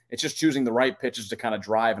 So it's just choosing the right pitches to kind of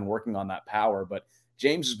drive and working on that power. But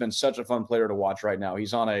James has been such a fun player to watch right now.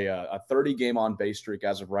 He's on a 30-game on-base streak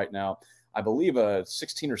as of right now. I believe a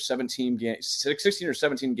 16 or 17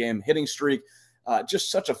 game hitting streak.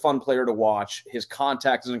 Just such a fun player to watch. His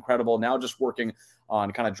contact is incredible. Now just working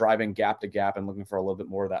on kind of driving gap to gap and looking for a little bit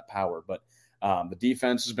more of that power. But the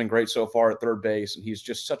defense has been great so far at third base, and he's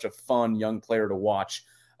just such a fun young player to watch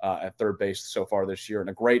at third base so far this year, and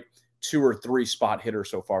a great 2 or 3 spot hitter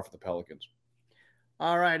so far for the Pelicans.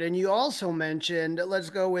 All right. And you also mentioned, let's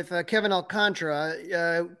go with Kevin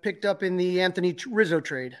Alcantara, picked up in the Anthony Rizzo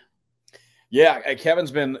trade. Yeah,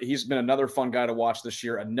 he's been another fun guy to watch this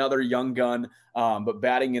year, another young gun, but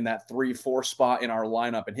batting in that 3-4 spot in our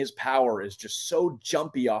lineup, and his power is just so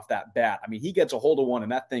jumpy off that bat. I mean, he gets a hold of one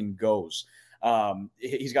and that thing goes.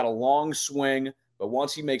 He's got a long swing, but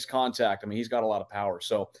once he makes contact, I mean, he's got a lot of power.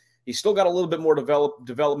 So he's still got a little bit more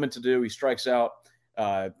development to do. He strikes out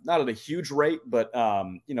not at a huge rate, but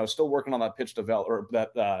still working on that pitch or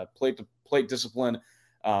that plate discipline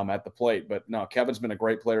at the plate. But no, Kevin's been a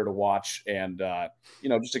great player to watch, and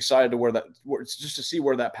just excited to to see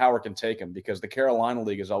where that power can take him, because the Carolina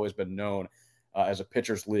League has always been known as a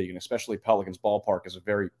pitcher's league, and especially Pelicans ballpark is a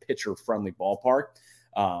very pitcher-friendly ballpark.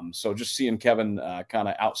 So just seeing Kevin kind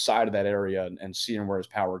of outside of that area and seeing where his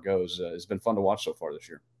power goes has been fun to watch so far this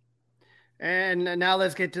year. And now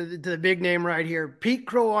let's get to the big name right here, Pete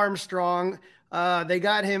Crow Armstrong. They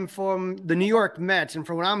got him from the New York Mets, and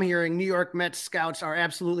from what I'm hearing, New York Mets scouts are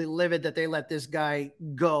absolutely livid that they let this guy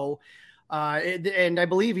go. And I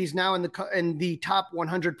believe he's now in the top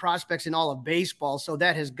 100 prospects in all of baseball, so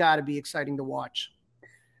that has got to be exciting to watch.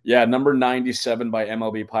 Yeah, number 97 by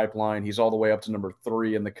MLB Pipeline. He's all the way up to number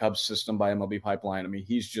 3 in the Cubs system by MLB Pipeline. I mean,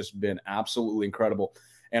 he's just been absolutely incredible.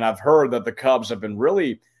 And I've heard that the Cubs have been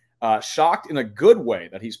really shocked in a good way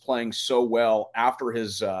that he's playing so well after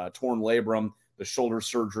his torn labrum, the shoulder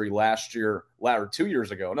surgery last year, or 2 years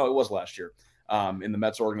ago. No, it was last year in the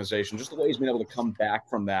Mets organization. Just the way he's been able to come back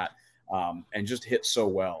from that and just hit so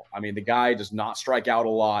well. I mean, the guy does not strike out a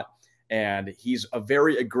lot, and he's a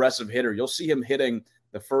very aggressive hitter. You'll see him hitting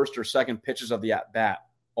the first or second pitches of the at-bat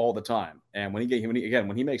all the time. And when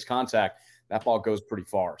he makes contact, that ball goes pretty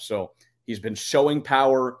far. So he's been showing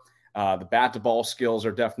power. The bat-to-ball skills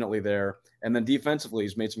are definitely there. And then defensively,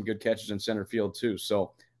 he's made some good catches in center field too.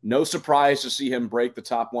 So no surprise to see him break the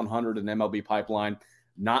top 100 in MLB Pipeline.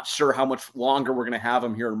 Not sure how much longer we're going to have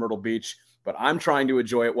him here in Myrtle Beach, but I'm trying to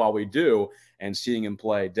enjoy it while we do and seeing him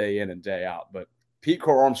play day in and day out. But Pete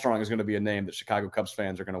Crow Armstrong is going to be a name that Chicago Cubs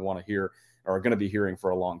fans are going to want to hear, or are going to be hearing for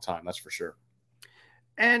a long time. That's for sure.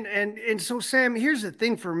 And so, Sam, here's the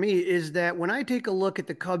thing for me is that when I take a look at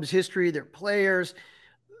the Cubs' history, their players,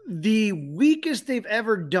 the weakest they've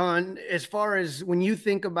ever done, as far as when you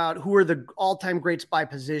think about who are the all-time greats by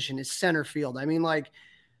position, is center field. I mean,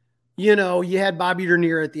 you had Bobby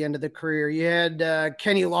Dernier at the end of the career. You had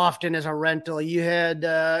Kenny Lofton as a rental. You had,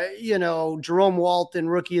 Jerome Walton,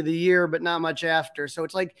 Rookie of the Year, but not much after. So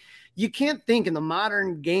it's like, you can't think in the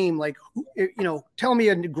modern game, tell me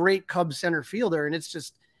a great Cubs center fielder, and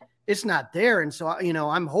it's not there. And so,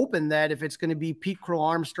 I'm hoping that if it's going to be Pete Crow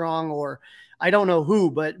Armstrong, or I don't know who,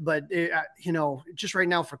 but just right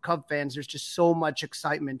now for Cub fans, there's just so much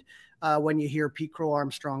excitement when you hear Pete Crow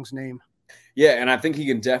Armstrong's name. Yeah, and I think he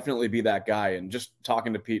can definitely be that guy. And just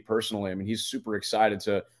talking to Pete personally, I mean, he's super excited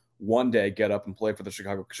to one day get up and play for the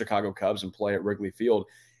Chicago Cubs and play at Wrigley Field.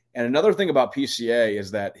 And another thing about PCA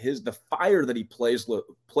is that the fire that he plays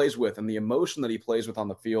with and the emotion that he plays with on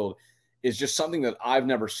the field is just something that I've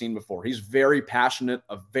never seen before. He's very passionate,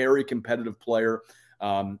 a very competitive player,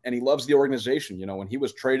 and he loves the organization. When he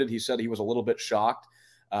was traded, he said he was a little bit shocked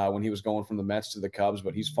when he was going from the Mets to the Cubs,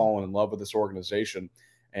 but he's fallen in love with this organization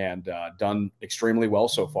and done extremely well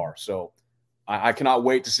so far. So I cannot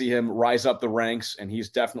wait to see him rise up the ranks, and he's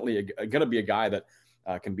definitely going to be a guy that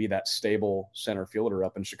can be that stable center fielder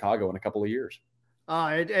up in Chicago in a couple of years.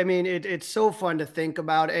 It's so fun to think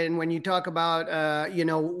about. And when you talk about,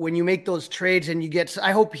 when you make those trades and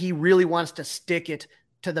I hope he really wants to stick it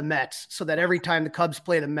to the Mets so that every time the Cubs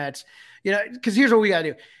play the Mets, because here's what we got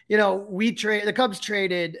to do. The Cubs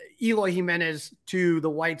traded Eloy Jimenez to the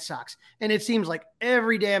White Sox. And it seems like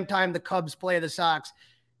every damn time the Cubs play the Sox,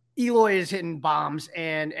 Eloy is hitting bombs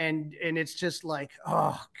and it's just like,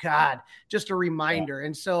 oh God, just a reminder. Yeah.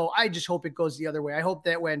 And so I just hope it goes the other way. I hope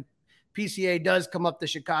that when PCA does come up to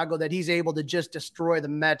Chicago, that he's able to just destroy the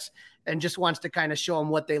Mets and just wants to kind of show them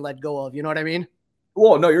what they let go of. You know what I mean?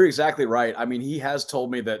 Well, no, you're exactly right. I mean, he has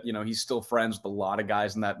told me that, he's still friends with a lot of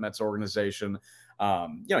guys in that Mets organization.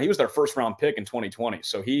 He was their first round pick in 2020.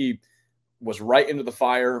 So he was right into the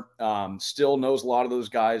fire, still knows a lot of those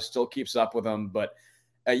guys, still keeps up with them. But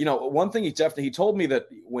one thing he told me that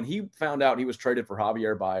when he found out he was traded for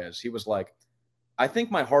Javier Baez, he was like, I think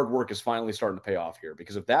my hard work is finally starting to pay off here,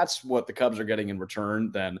 because if that's what the Cubs are getting in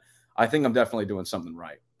return, then I think I'm definitely doing something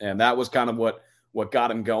right. And that was kind of what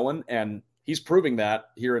got him going. And he's proving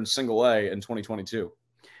that here in Single A in 2022.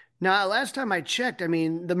 Now, last time I checked, the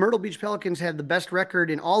Myrtle Beach Pelicans had the best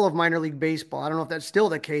record in all of minor league baseball. I don't know if that's still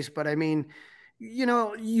the case, but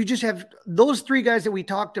you just have those three guys that we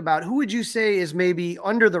talked about. Who would you say is maybe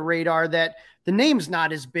under the radar, that the name's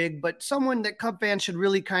not as big, but someone that Cub fans should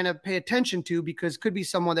really kind of pay attention to, because could be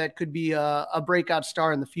someone that could be a breakout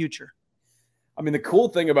star in the future? The cool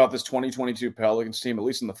thing about this 2022 Pelicans team, at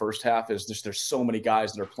least in the first half, is there's so many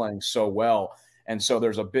guys that are playing so well. And so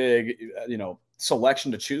there's a big,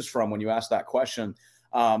 selection to choose from when you ask that question.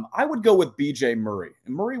 I would go with B.J. Murray.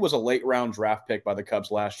 And Murray was a late-round draft pick by the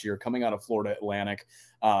Cubs last year, coming out of Florida Atlantic.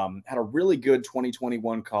 Had a really good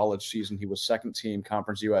 2021 college season. He was second-team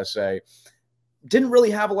Conference USA. Didn't really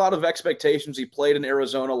have a lot of expectations. He played in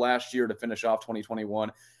Arizona last year to finish off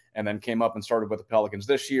 2021 and then came up and started with the Pelicans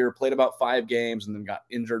this year, played about 5 games and then got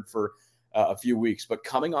injured for a few weeks. But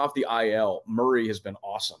coming off the IL, Murray has been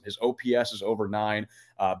awesome. His OPS is over 9,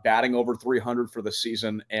 batting over 300 for the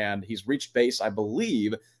season, and he's reached base, I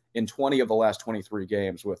believe, in 20 of the last 23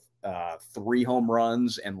 games with 3 home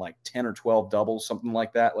runs and like 10 or 12 doubles, something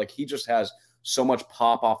like that. Like, he just has so much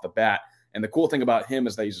pop off the bat. And the cool thing about him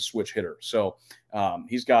is that he's a switch hitter. So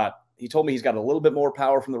he told me he's got a little bit more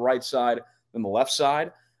power from the right side than the left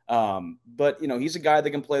side. But, he's a guy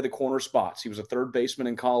that can play the corner spots. He was a third baseman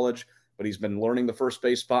in college, but he's been learning the first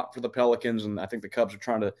base spot for the Pelicans. And I think the Cubs are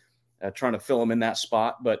trying to fill him in that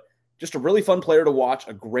spot. But just a really fun player to watch,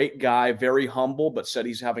 a great guy, very humble, but said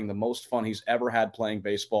he's having the most fun he's ever had playing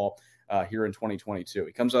baseball here in 2022.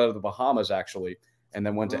 He comes out of the Bahamas, actually, and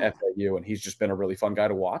then went to FAU, and he's just been a really fun guy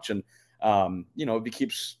to watch. And, if he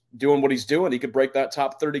keeps doing what he's doing, he could break that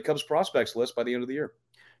top 30 Cubs prospects list by the end of the year.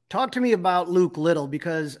 Talk to me about Luke Little,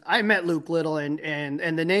 because I met Luke Little, and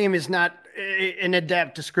the name is not an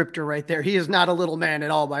adept descriptor right there. He is not a little man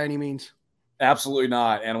at all by any means. Absolutely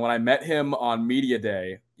not. And when I met him on media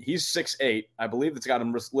day, he's 6'8". I believe it's got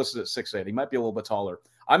him listed at 6'8". He might be a little bit taller.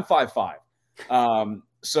 I'm 5'5".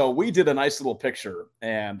 So we did a nice little picture,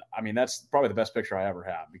 and I mean, that's probably the best picture I ever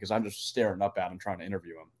had because I'm just staring up at him trying to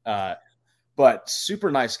interview him. But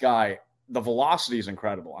super nice guy. The velocity is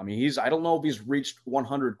incredible. I mean, I don't know if he's reached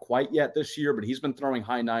 100 quite yet this year, but he's been throwing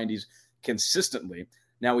high 90s consistently.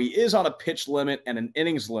 Now, he is on a pitch limit and an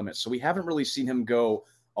innings limit, so we haven't really seen him go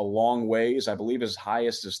a long ways. I believe his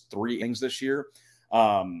highest is 3 innings this year.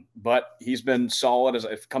 But he's been solid as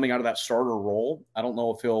coming out of that starter role. I don't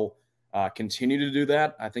know if he'll continue to do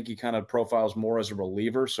that. I think he kind of profiles more as a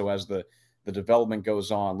reliever. So as the development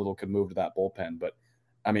goes on, Little could move to that bullpen. But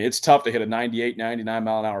I mean, it's tough to hit a 98, 99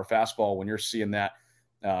 mile an hour fastball when you're seeing that,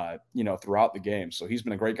 throughout the game. So he's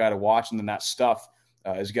been a great guy to watch. And then that stuff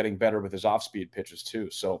is getting better with his off-speed pitches too.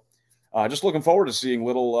 So just looking forward to seeing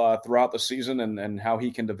Little throughout the season and how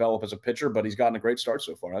he can develop as a pitcher. But he's gotten a great start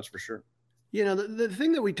so far. That's for sure. The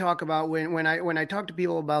thing that we talk about when I talk to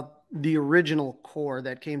people about the original core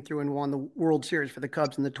that came through and won the World Series for the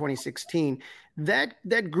Cubs in the 2016,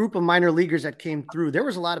 that group of minor leaguers that came through, there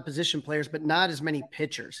was a lot of position players, but not as many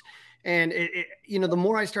pitchers. And the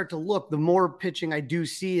more I start to look, the more pitching I do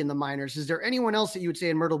see in the minors. Is there anyone else that you would say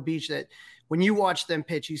in Myrtle Beach that when you watch them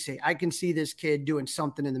pitch, you say, I can see this kid doing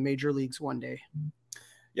something in the major leagues one day?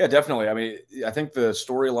 Yeah, definitely. I mean, I think the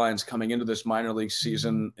storylines coming into this minor league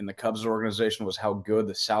season in the Cubs organization was how good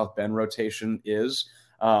the South Bend rotation is.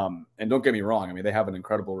 And don't get me wrong. I mean, they have an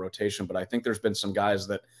incredible rotation, but I think there's been some guys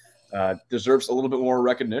that deserves a little bit more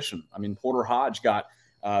recognition. I mean, Porter Hodge got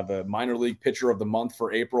the minor league pitcher of the month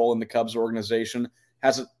for April in the Cubs organization.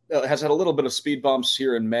 Has had a little bit of speed bumps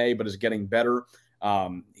here in May, but is getting better.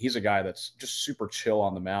 He's a guy that's just super chill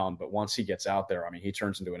on the mound, but once he gets out there, I mean, he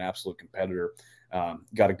turns into an absolute competitor.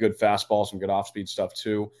 Got a good fastball, some good off-speed stuff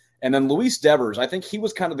too. And then Luis Devers, I think he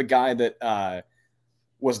was kind of the guy that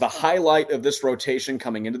was the highlight of this rotation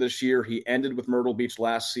coming into this year. He ended with Myrtle Beach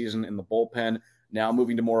last season in the bullpen, now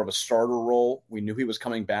moving to more of a starter role. We knew he was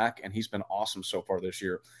coming back, and he's been awesome so far this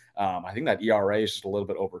year. I think that ERA is just a little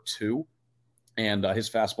bit over 2, and his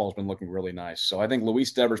fastball has been looking really nice. So I think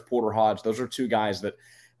Luis Devers, Porter Hodge, those are 2 guys that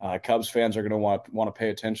Cubs fans are going to want to pay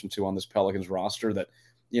attention to on this Pelicans roster that,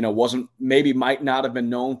 might not have been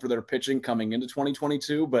known for their pitching coming into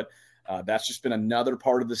 2022, but that's just been another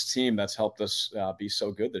part of this team that's helped us be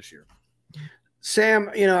so good this year. Sam,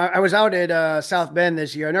 I was out at South Bend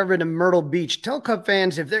this year. I've never been to Myrtle Beach. Tell Cub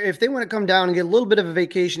fans if they want to come down and get a little bit of a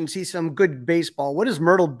vacation and see some good baseball, what does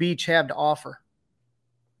Myrtle Beach have to offer?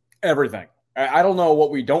 Everything. I don't know what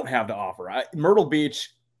we don't have to offer. Myrtle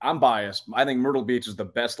Beach, I'm biased. I think Myrtle Beach is the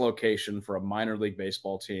best location for a minor league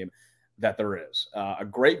baseball team that there is. A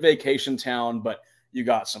great vacation town, but you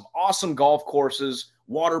got some awesome golf courses,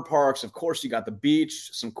 water parks. Of course, you got the beach,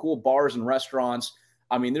 some cool bars and restaurants.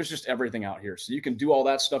 I mean, there's just everything out here. So you can do all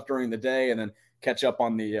that stuff during the day and then catch up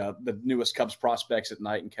on the newest Cubs prospects at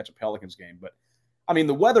night and catch a Pelicans game. But, I mean,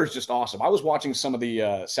 the weather's just awesome. I was watching some of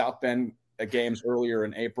the South Bend games earlier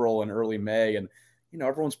in April and early May, and,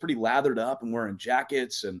 everyone's pretty lathered up and wearing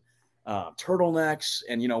jackets and turtlenecks.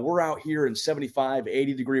 And, we're out here in 75,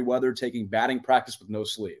 80-degree weather taking batting practice with no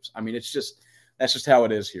sleeves. I mean, that's just how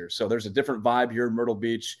it is here. So there's a different vibe here in Myrtle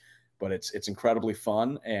Beach, but it's incredibly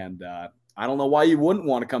fun. And I don't know why you wouldn't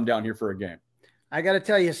want to come down here for a game. I got to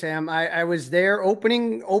tell you, Sam, I was there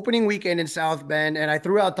opening weekend in South Bend, and I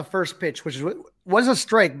threw out the first pitch, which was a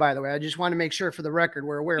strike, by the way. I just want to make sure for the record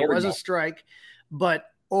we're aware it was a strike. But,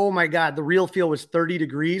 oh, my God, the real feel was 30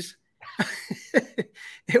 degrees.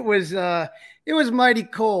 It was mighty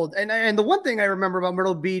cold. And the one thing I remember about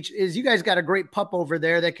Myrtle Beach is you guys got a great pup over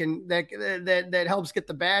there that helps get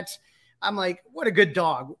the bats. I'm like, what a good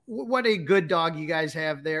dog. What a good dog you guys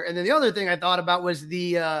have there. And then the other thing I thought about was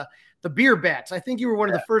the beer bats. I think you were one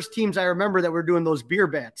of the first teams I remember that were doing those beer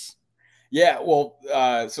bats. Yeah, well,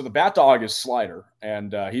 so the bat dog is Slider,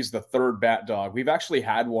 and he's the third bat dog. We've actually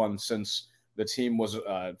had one since the team was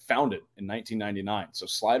founded in 1999. So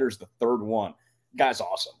Slider's the third one. Guy's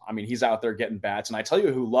awesome. I mean, he's out there getting bats. And I tell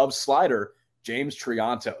you who loves Slider, James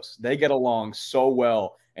Triantos. They get along so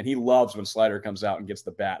well, and he loves when Slider comes out and gets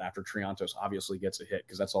the bat after Triantos obviously gets a hit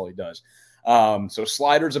because that's all he does. So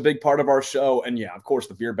Slider's a big part of our show. And yeah, of course,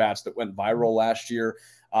 the beer bats that went viral last year.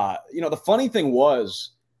 The funny thing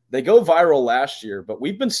was they go viral last year, but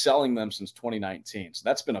we've been selling them since 2019. So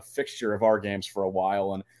that's been a fixture of our games for a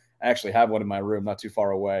while. And I actually have one in my room not too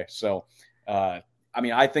far away. So,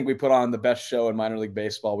 I think we put on the best show in minor league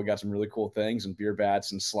baseball. We got some really cool things, and beer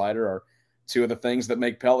bats and Slider are two of the things that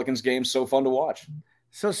make Pelicans games so fun to watch.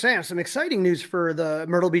 So, Sam, some exciting news for the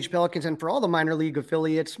Myrtle Beach Pelicans and for all the minor league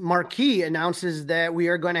affiliates. Marquee announces that we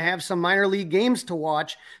are going to have some minor league games to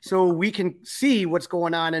watch so we can see what's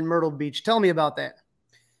going on in Myrtle Beach. Tell me about that.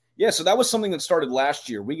 Yeah, so that was something that started last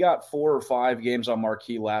year. We got 4 or 5 games on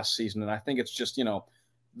Marquee last season, and I think it's just,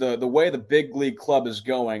 the way the big league club is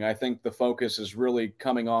going, I think the focus is really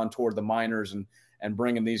coming on toward the minors and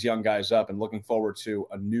bringing these young guys up and looking forward to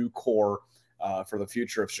a new core for the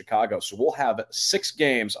future of Chicago. So we'll have 6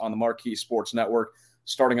 games on the Marquee Sports Network,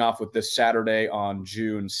 starting off with this Saturday on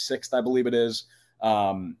June 6th, I believe it is,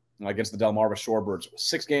 against the Delmarva Shorebirds.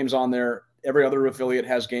 6 games on there. Every other affiliate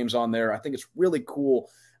has games on there. I think it's really cool,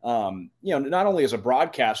 not only as a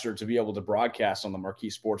broadcaster to be able to broadcast on the Marquee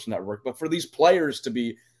Sports Network, but for these players to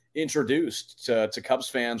be introduced to Cubs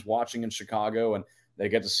fans watching in Chicago, and they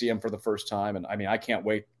get to see them for the first time. And I can't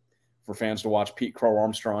wait for fans to watch Pete Crow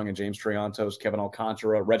Armstrong and James Triantos, Kevin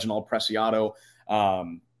Alcantara, Reginald Preciado,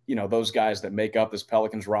 those guys that make up this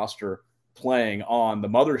Pelicans roster playing on the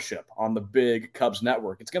mothership, on the big Cubs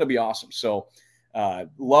network. It's going to be awesome. So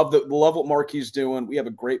love what Marquee's doing. We have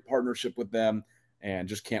a great partnership with them, and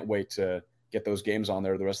just can't wait to get those games on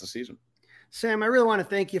there the rest of the season. Sam, I really want to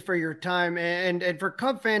thank you for your time. And for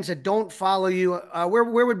Cub fans that don't follow you, where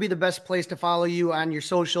would be the best place to follow you on your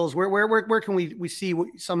socials? Where can we see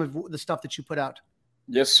some of the stuff that you put out?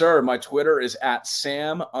 Yes, sir. My Twitter is at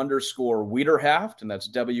Sam_Wiederhaft, and that's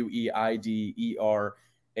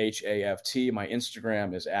WEIDERHAFT. My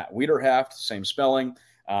Instagram is at Wiederhaft, same spelling.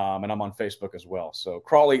 And I'm on Facebook as well. So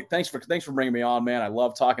Crawley, thanks for bringing me on, man. I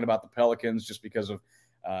love talking about the Pelicans just because of,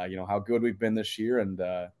 how good we've been this year. And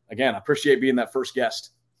again, I appreciate being that first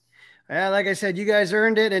guest. Like I said, you guys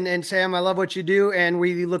earned it. And Sam, I love what you do. And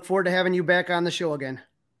we look forward to having you back on the show again.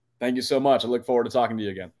 Thank you so much. I look forward to talking to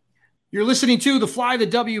you again. You're listening to the Fly the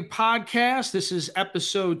W podcast. This is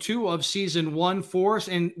episode 2 of season 1 for us.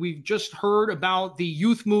 And we've just heard about the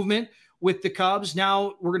youth movement with the Cubs.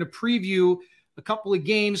 Now we're going to preview a couple of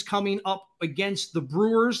games coming up against the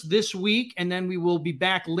Brewers this week. And then we will be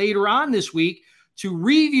back later on this week to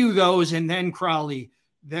review those. And then Crowley,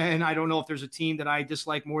 then I don't know if there's a team that I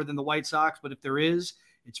dislike more than the White Sox, but if there is,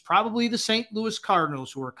 it's probably the St. Louis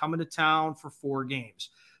Cardinals, who are coming to town for 4 games.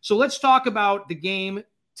 So let's talk about the game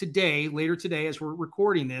today, later today, as we're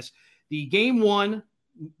recording this. The game 1, a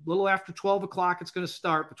little after 12 o'clock, it's going to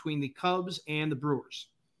start between the Cubs and the Brewers.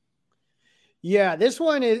 Yeah, this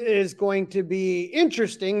one is going to be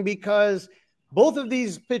interesting because both of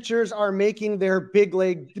these pitchers are making their big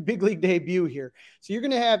league debut here. So you're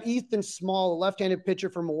going to have Ethan Small, a left-handed pitcher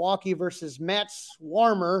from Milwaukee, versus Matt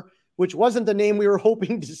Swarmer, which wasn't the name we were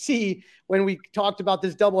hoping to see when we talked about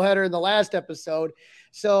this doubleheader in the last episode.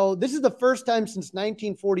 So this is the first time since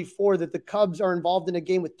 1944 that the Cubs are involved in a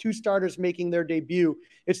game with 2 starters making their debut.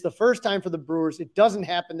 It's the first time for the Brewers. It doesn't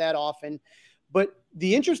happen that often. But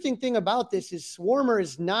the interesting thing about this is Swarmer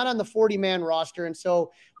is not on the 40-man roster. And so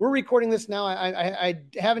we're recording this now. I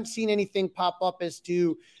haven't seen anything pop up as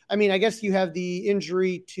to, I guess you have the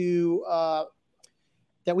injury to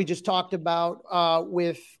that we just talked about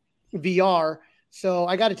with VR. So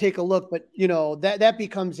I got to take a look, but that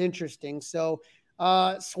becomes interesting. So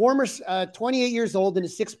Swarmer's 28 years old in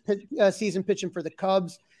his 6th season pitching for the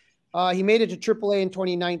Cubs. He made it to AAA in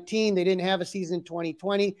 2019. They didn't have a season in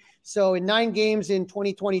 2020. So in 9 games in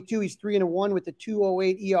 2022, he's 3-1 with a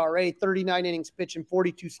 2.08 ERA, 39 innings pitched, and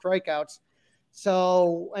 42 strikeouts.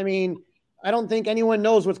 So, I don't think anyone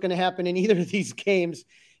knows what's going to happen in either of these games.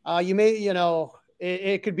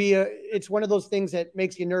 It could be it's one of those things that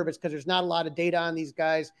makes you nervous because there's not a lot of data on these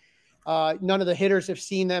guys. None of the hitters have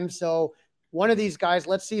seen them. So one of these guys,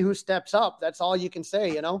 let's see who steps up. That's all you can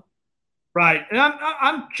say, Right. And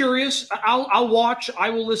I'm curious. I'll watch. I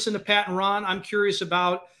will listen to Pat and Ron. I'm curious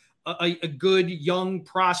about a good young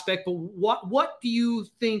prospect. But what do you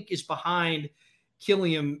think is behind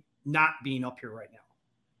Killian not being up here right now?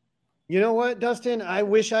 You know what, Dustin? I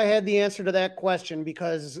wish I had the answer to that question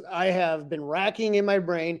because I have been racking in my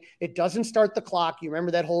brain. It doesn't start the clock. You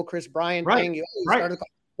remember that whole Chris Bryant thing? Start the clock.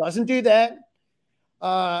 Doesn't do that.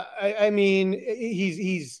 I mean,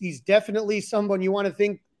 he's definitely someone you want to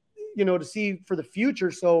think, to see for the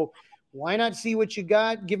future. So why not see what you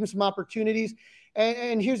got? Give him some opportunities.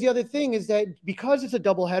 And here's the other thing is that because it's a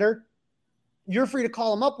doubleheader, you're free to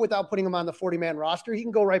call him up without putting him on the 40-man roster. He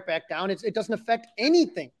can go right back down. It doesn't affect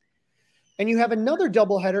anything. And you have another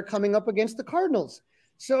doubleheader coming up against the Cardinals.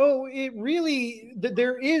 So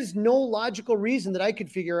there is no logical reason that I could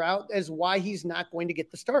figure out as why he's not going to get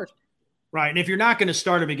the start. Right. And if you're not going to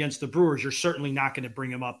start him against the Brewers, you're certainly not going to bring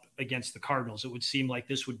him up against the Cardinals. It would seem like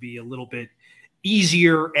this would be a little bit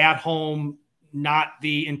easier at home, not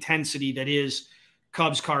the intensity that is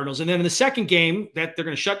Cubs Cardinals. And then in the second game that they're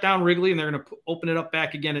going to shut down Wrigley and they're going to open it up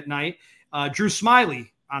back again at night, Drew Smyly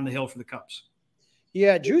on the hill for the Cubs.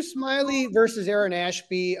 Yeah, Drew Smyly versus Aaron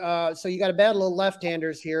Ashby. So you got a battle of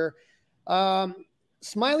left-handers here.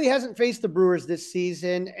 Smyly hasn't faced the Brewers this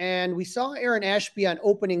season, and we saw Aaron Ashby on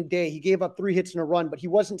opening day. He gave up 3 hits in a run, but he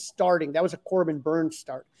wasn't starting. That was a Corbin Burns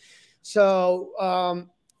start. So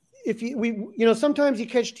sometimes you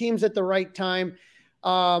catch teams at the right time.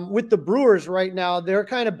 With the Brewers right now, they're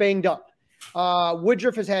kind of banged up.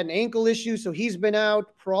 Woodruff has had an ankle issue, so he's been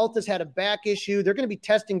out. Peralta's had a back issue. They're going to be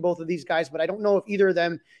testing both of these guys, but I don't know if either of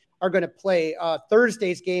them are going to play.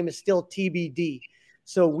 Thursday's game is still TBD.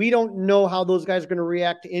 So we don't know how those guys are going to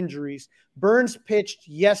react to injuries. Burns pitched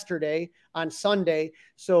yesterday on Sunday,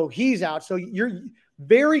 so he's out. So you're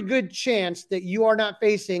very good chance that you are not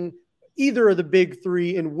facing either of the big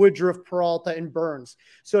three in Woodruff, Peralta, and Burns.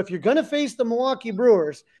 So if you're going to face the Milwaukee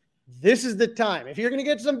Brewers, this is the time. If you're going to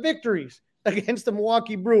get some victories against the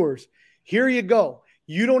Milwaukee Brewers, here you go.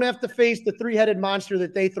 You don't have to face the 3-headed monster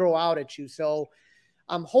that they throw out at you. So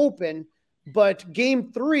I'm hoping. But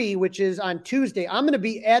game 3, which is on Tuesday, I'm going to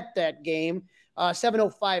be at that game,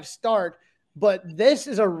 7:05 start. But this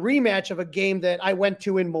is a rematch of a game that I went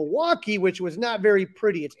to in Milwaukee, which was not very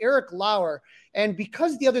pretty. It's Eric Lauer. And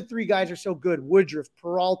because the other 3 guys are so good, Woodruff,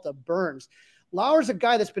 Peralta, Burns, Lauer's a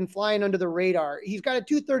guy that's been flying under the radar. He's got a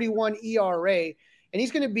 2.31 ERA, and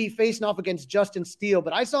he's going to be facing off against Justin Steele.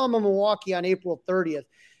 But I saw him in Milwaukee on April 30th,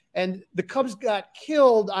 and the Cubs got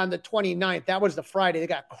killed on the 29th. That was the Friday. They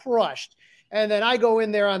got crushed. And then I go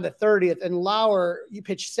in there on the 30th, and Lauer, he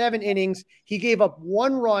pitched 7 innings. He gave up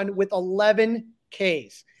 1 run with 11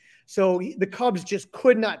 Ks. So the Cubs just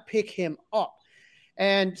could not pick him up.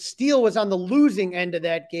 And Steele was on the losing end of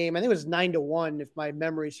that game. I think it was 9-1, if my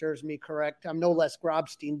memory serves me correct. I'm no less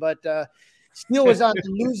Grobstein, but Steele was on the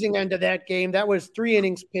losing end of that game. That was 3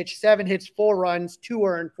 innings pitched, 7 hits, 4 runs, 2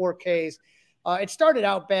 earned, 4 Ks. It started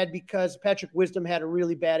out bad because Patrick Wisdom had a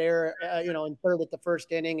really bad error, in third at the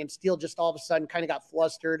first inning, and Steele just all of a sudden kind of got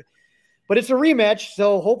flustered. But it's a rematch,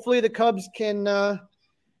 so hopefully the Cubs can,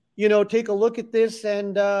 take a look at this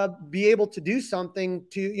and be able to do something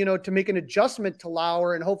to make an adjustment to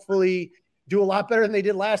Lauer and hopefully do a lot better than they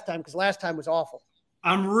did last time, because last time was awful.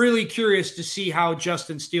 I'm really curious to see how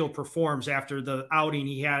Justin Steele performs after the outing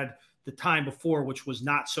he had the time before, which was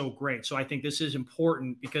not so great. So I think this is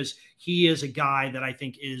important because he is a guy that I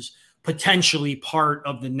think is potentially part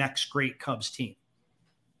of the next great Cubs team.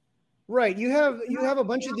 Right. You have a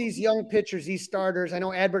bunch of these young pitchers, these starters. I know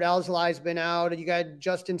Adbert Alzolai's been out. You got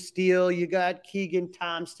Justin Steele. You got Keegan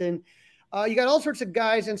Thompson. You got all sorts of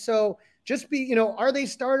guys. And so just are they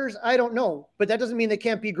starters? I don't know. But that doesn't mean they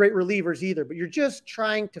can't be great relievers either. But you're just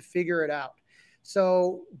trying to figure it out.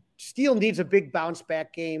 So Steele needs a big bounce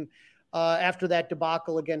back game after that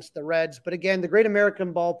debacle against the Reds. But again, the Great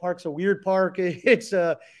American Ballpark's a weird park. It's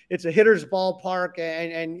a hitter's ballpark,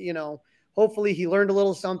 and hopefully he learned a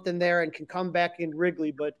little something there and can come back in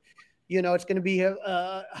Wrigley. But it's going to be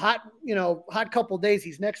a hot couple days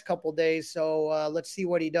these next couple days. So let's see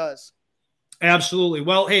what he does. Absolutely.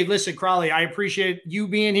 Well, hey, listen, Crawley, I appreciate you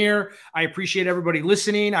being here. I appreciate everybody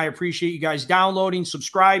listening. I appreciate you guys downloading,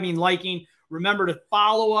 subscribing, liking. Remember to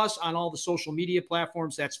follow us on all the social media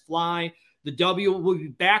platforms. That's Fly the W. We'll be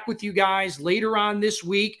back with you guys later on this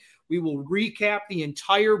week We will recap the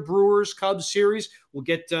entire Brewers-Cubs series. We'll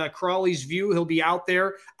get Crawley's view. He'll be out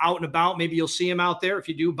there, out and about. Maybe you'll see him out there. If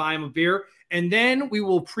you do, buy him a beer. And then we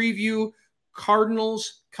will preview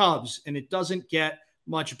Cardinals-Cubs, and it doesn't get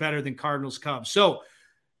much better than Cardinals-Cubs. So,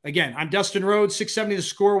 again, I'm Dustin Rhodes, 670 The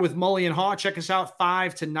Score with Mully and Haw. Check us out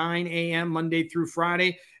 5 to 9 a.m. Monday through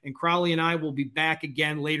Friday. And Crawley and I will be back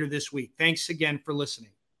again later this week. Thanks again for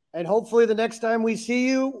listening. And hopefully the next time we see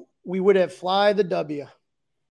you, we would have fly the W.